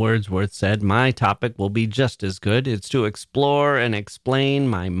 And Wordsworth said, my topic will be just as good. It's to explore and explain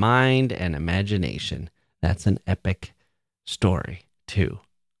my mind and imagination. That's an epic story, too.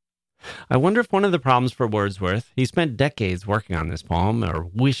 I wonder if one of the problems for Wordsworth, he spent decades working on this poem, or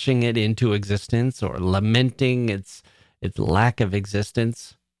wishing it into existence, or lamenting its lack of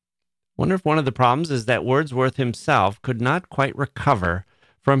existence. I wonder if one of the problems is that Wordsworth himself could not quite recover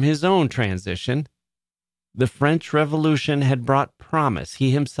from his own transition. The French Revolution had brought promise.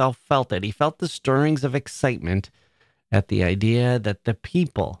 He himself felt it. He felt the stirrings of excitement at the idea that the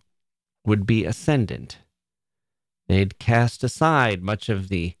people would be ascendant. They'd cast aside much of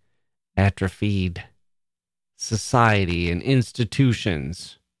the atrophied society and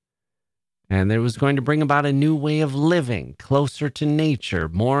institutions, and there was going to bring about a new way of living, closer to nature,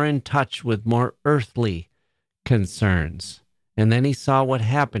 more in touch with more earthly concerns. And then he saw what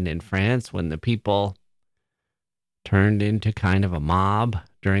happened in France when the people turned into kind of a mob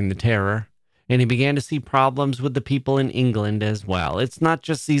during the Terror, and he began to see problems with the people in England as well. It's not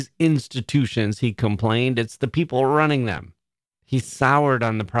just these institutions, he complained, it's the people running them. He soured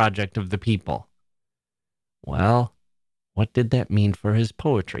on the project of the people. Well, what did that mean for his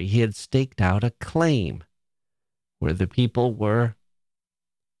poetry? He had staked out a claim where the people were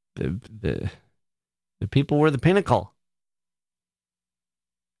the people were the pinnacle.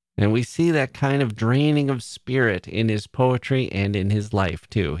 And we see that kind of draining of spirit in his poetry and in his life,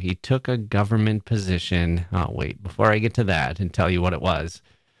 too. He took a government position. Oh, wait, before I get to that and tell you what it was,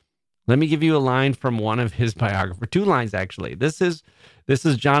 let me give you a line from one of his biographers. 2 lines, actually. This is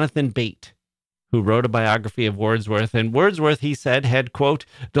Jonathan Bate, who wrote a biography of Wordsworth. And Wordsworth, he said, had, quote,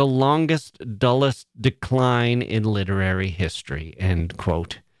 the longest, dullest decline in literary history, end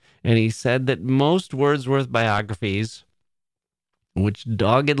quote. And he said that most Wordsworth biographies, which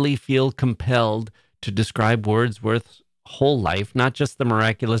doggedly feel compelled to describe Wordsworth's whole life, not just the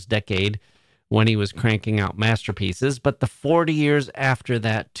miraculous decade when he was cranking out masterpieces, but the 40 years after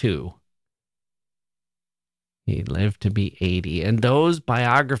that, too. He lived to be 80. And those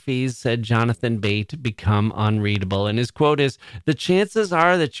biographies, said Jonathan Bate, become unreadable. And his quote is, the chances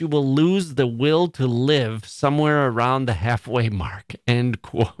are that you will lose the will to live somewhere around the halfway mark, end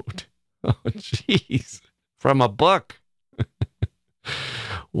quote. Oh, jeez. From a book.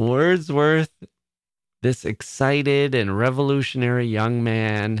 Wordsworth, this excited and revolutionary young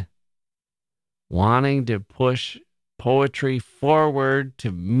man, wanting to push poetry forward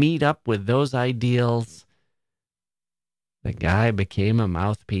to meet up with those ideals, the guy became a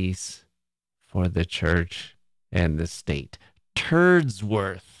mouthpiece for the church and the state.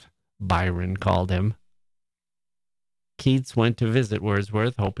 Turdsworth, Byron called him. Keats went to visit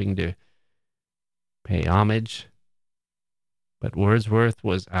Wordsworth, hoping to pay homage. But Wordsworth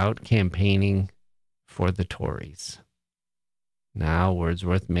was out campaigning for the Tories. Now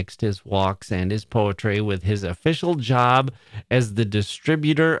Wordsworth mixed his walks and his poetry with his official job as the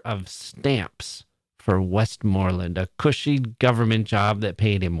distributor of stamps for Westmoreland, a cushy government job that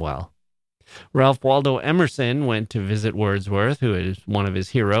paid him well. Ralph Waldo Emerson went to visit Wordsworth, who is one of his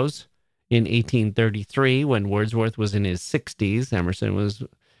heroes, in 1833 when Wordsworth was in his 60s. Emerson was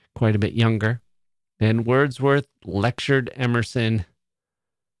quite a bit younger. And Wordsworth lectured Emerson.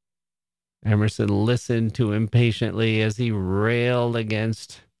 Emerson listened to him patiently as he railed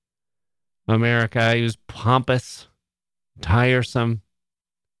against America. He was pompous, tiresome,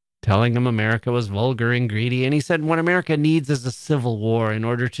 telling him America was vulgar and greedy. And he said what America needs is a civil war in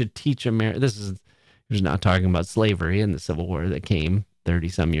order to teach America. He was not talking about slavery and the Civil War that came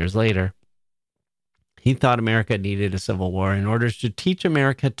 30-some years later. He thought America needed a civil war in order to teach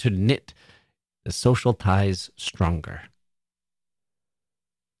America to knit the social ties stronger.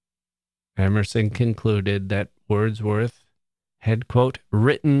 Emerson concluded that Wordsworth had, quote,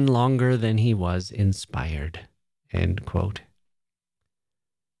 written longer than he was inspired, end quote.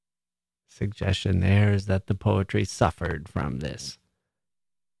 Suggestion there is that the poetry suffered from this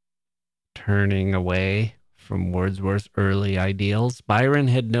turning away from Wordsworth's early ideals. Byron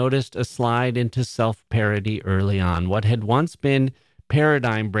had noticed a slide into self-parody early on. What had once been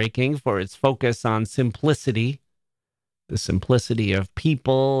paradigm breaking for its focus on simplicity, the simplicity of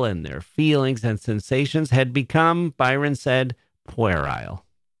people and their feelings and sensations, had become, Byron said, puerile,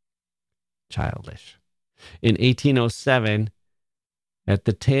 childish. In 1807, at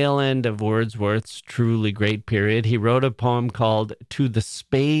the tail end of Wordsworth's truly great period, he wrote a poem called To the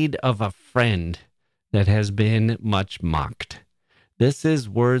Spade of a Friend that has been much mocked. This is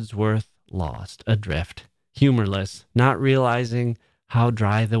Wordsworth lost, adrift, humorless, not realizing how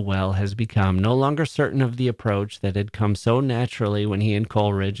dry the well has become, no longer certain of the approach that had come so naturally when he and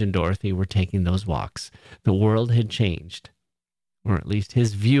Coleridge and Dorothy were taking those walks. The world had changed, or at least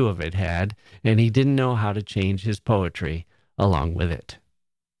his view of it had, and he didn't know how to change his poetry along with it.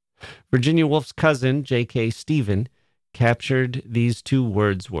 Virginia Woolf's cousin, J.K. Stephen, captured these 2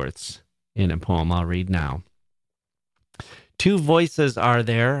 Wordsworths in a poem I'll read now. 2 voices are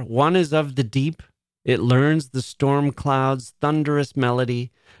there. One is of the deep. It learns the storm cloud's thunderous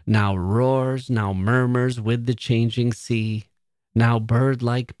melody, now roars, now murmurs with the changing sea, now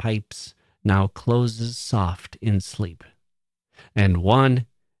bird-like pipes, now closes soft in sleep. And one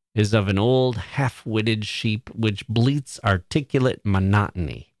is of an old half-witted sheep which bleats articulate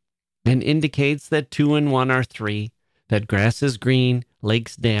monotony and indicates that 2 and 1 are 3, that grass is green,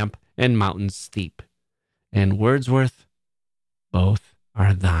 lakes damp, and mountains steep. And Wordsworth, both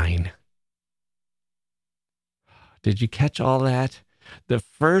are thine. Did you catch all that? The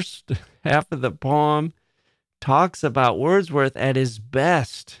first half of the poem talks about Wordsworth at his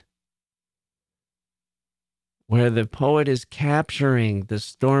best, where the poet is capturing the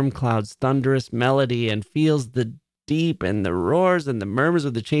storm cloud's thunderous melody and feels the deep and the roars and the murmurs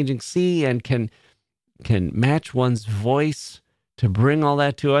of the changing sea and can match one's voice to bring all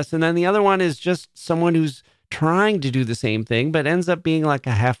that to us. And then the other one is just someone who's trying to do the same thing, but ends up being like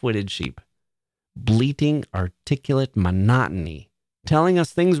a half-witted sheep. Bleating, articulate monotony, telling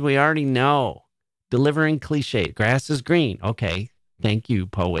us things we already know, delivering cliche. Grass is green. Okay, thank you,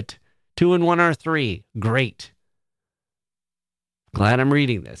 poet. 2 and 1 are 3. Great. Glad I'm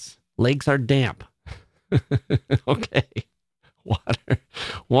reading this. Lakes are damp. Okay.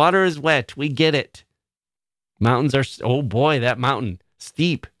 Water is wet. We get it. Mountains are, oh boy, that mountain,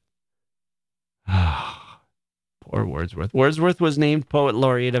 steep. Poor Wordsworth. Wordsworth was named Poet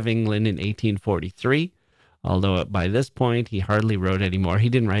Laureate of England in 1843, although by this point he hardly wrote anymore. He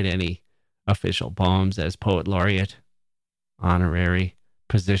didn't write any official poems as Poet Laureate, honorary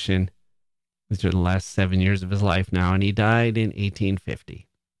position. These are the last 7 years of his life now, and he died in 1850.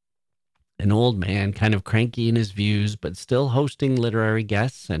 An old man, kind of cranky in his views, but still hosting literary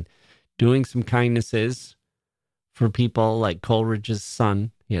guests and doing some kindnesses for people like Coleridge's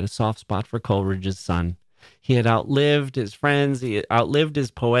son. He had a soft spot for Coleridge's son. He had outlived his friends. He had outlived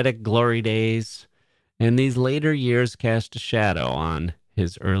his poetic glory days. And these later years cast a shadow on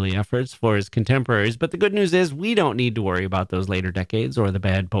his early efforts for his contemporaries. But the good news is we don't need to worry about those later decades or the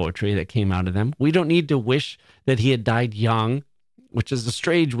bad poetry that came out of them. We don't need to wish that he had died young, which is a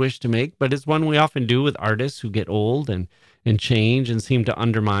strange wish to make, but it's one we often do with artists who get old and change and seem to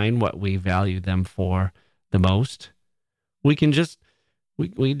undermine what we value them for the most. We can just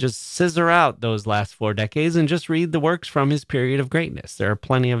we just scissor out those last 4 decades and just read the works from his period of greatness. There are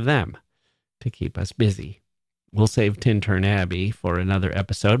plenty of them to keep us busy. We'll save Tintern Abbey for another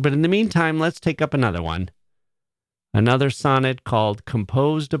episode, but in the meantime, let's take up another one. Another sonnet called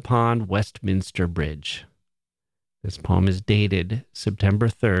Composed Upon Westminster Bridge. This poem is dated September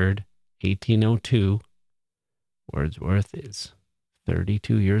 3rd, 1802. Wordsworth is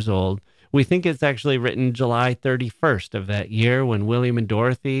 32 years old. We think it's actually written July 31st of that year when William and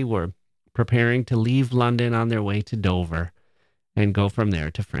Dorothy were preparing to leave London on their way to Dover and go from there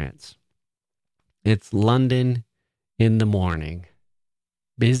to France. It's London in the morning.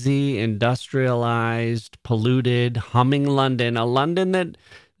 Busy, industrialized, polluted, humming London, a London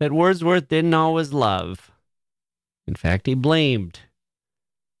that Wordsworth didn't always love. In fact, he blamed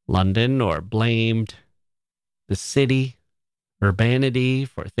London or blamed the city, urbanity,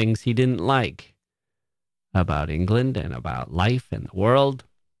 for things he didn't like about England and about life and the world.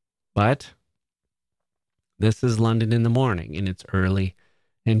 But this is London in the morning in its early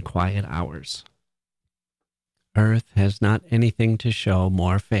and quiet hours. Earth has not anything to show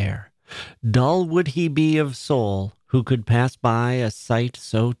more fair. Dull would he be of soul who could pass by a sight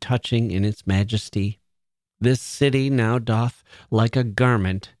so touching in its majesty. This city now doth, like a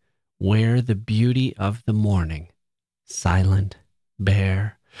garment, wear the beauty of the morning. Silent,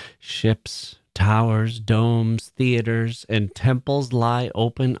 bare, ships, towers, domes, theaters, and temples lie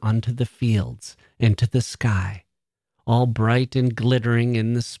open unto the fields and to the sky, all bright and glittering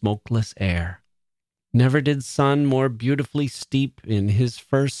in the smokeless air. Never did sun more beautifully steep in his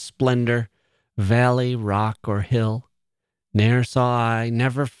first splendor, valley, rock, or hill. Ne'er saw I,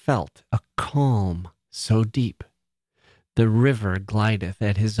 never felt a calm so deep. The river glideth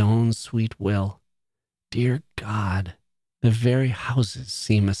at his own sweet will. Dear God, the very houses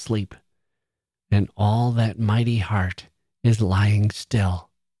seem asleep, and all that mighty heart is lying still.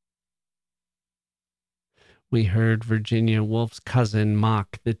 We heard Virginia Woolf's cousin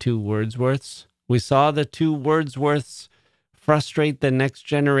mock the two Wordsworths. We saw the two Wordsworths frustrate the next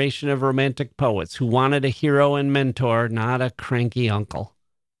generation of romantic poets who wanted a hero and mentor, not a cranky uncle.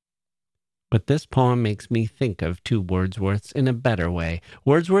 But this poem makes me think of two Wordsworths in a better way.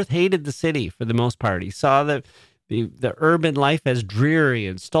 Wordsworth hated the city for the most part. He saw the urban life as dreary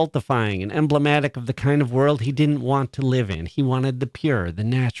and stultifying and emblematic of the kind of world he didn't want to live in. He wanted the pure, the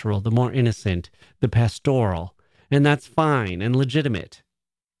natural, the more innocent, the pastoral. And that's fine and legitimate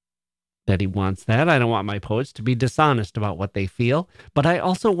that he wants that. I don't want my poets to be dishonest about what they feel, but I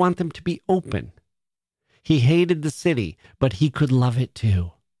also want them to be open. He hated the city, but he could love it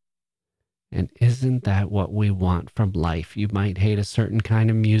too. And isn't that what we want from life? You might hate a certain kind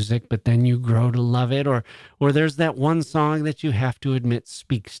of music, but then you grow to love it. Or there's that one song that you have to admit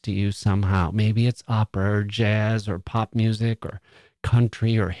speaks to you somehow. Maybe it's opera or jazz or pop music or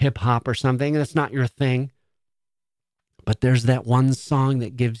country or hip hop or something. That's not your thing. But there's that one song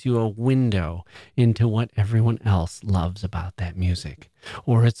that gives you a window into what everyone else loves about that music.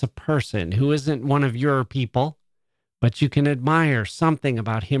 Or it's a person who isn't one of your people, but you can admire something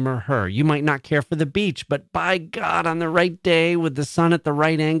about him or her. You might not care for the beach, but by God, on the right day with the sun at the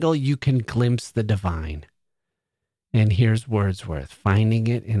right angle, you can glimpse the divine. And here's Wordsworth finding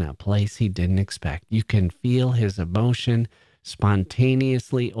it in a place he didn't expect. You can feel his emotion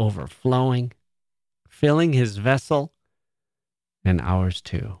spontaneously overflowing, filling his vessel and ours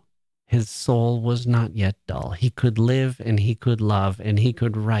too. His soul was not yet dull. He could live and he could love and he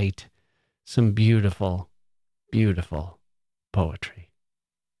could write some beautiful, beautiful poetry.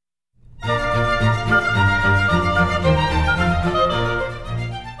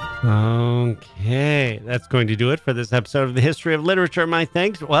 Okay, that's going to do it for this episode of the History of Literature. My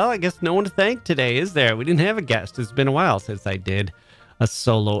thanks. Well, I guess no one to thank today, is there? We didn't have a guest. It's been a while since I did a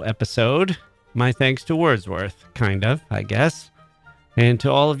solo episode. My thanks to Wordsworth, kind of, I guess. And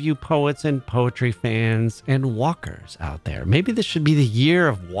to all of you poets and poetry fans and walkers out there. Maybe this should be the year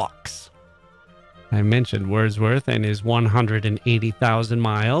of walks. I mentioned Wordsworth and his 180,000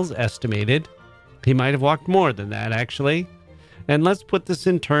 miles estimated. He might have walked more than that, actually. And let's put this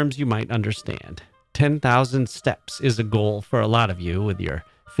in terms you might understand. 10,000 steps is a goal for a lot of you with your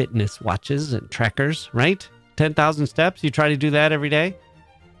fitness watches and trackers, right? 10,000 steps, you try to do that every day?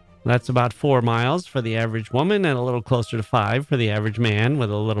 That's about 4 miles for the average woman and a little closer to 5 for the average man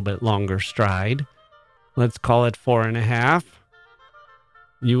with a little bit longer stride. Let's call it 4.5.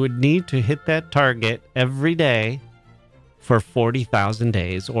 You would need to hit that target every day for 40,000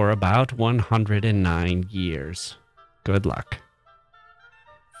 days, or about 109 years. Good luck,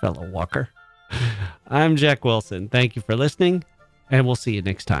 fellow walker. I'm Jack Wilson. Thank you for listening, and we'll see you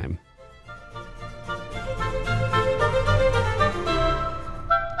next time.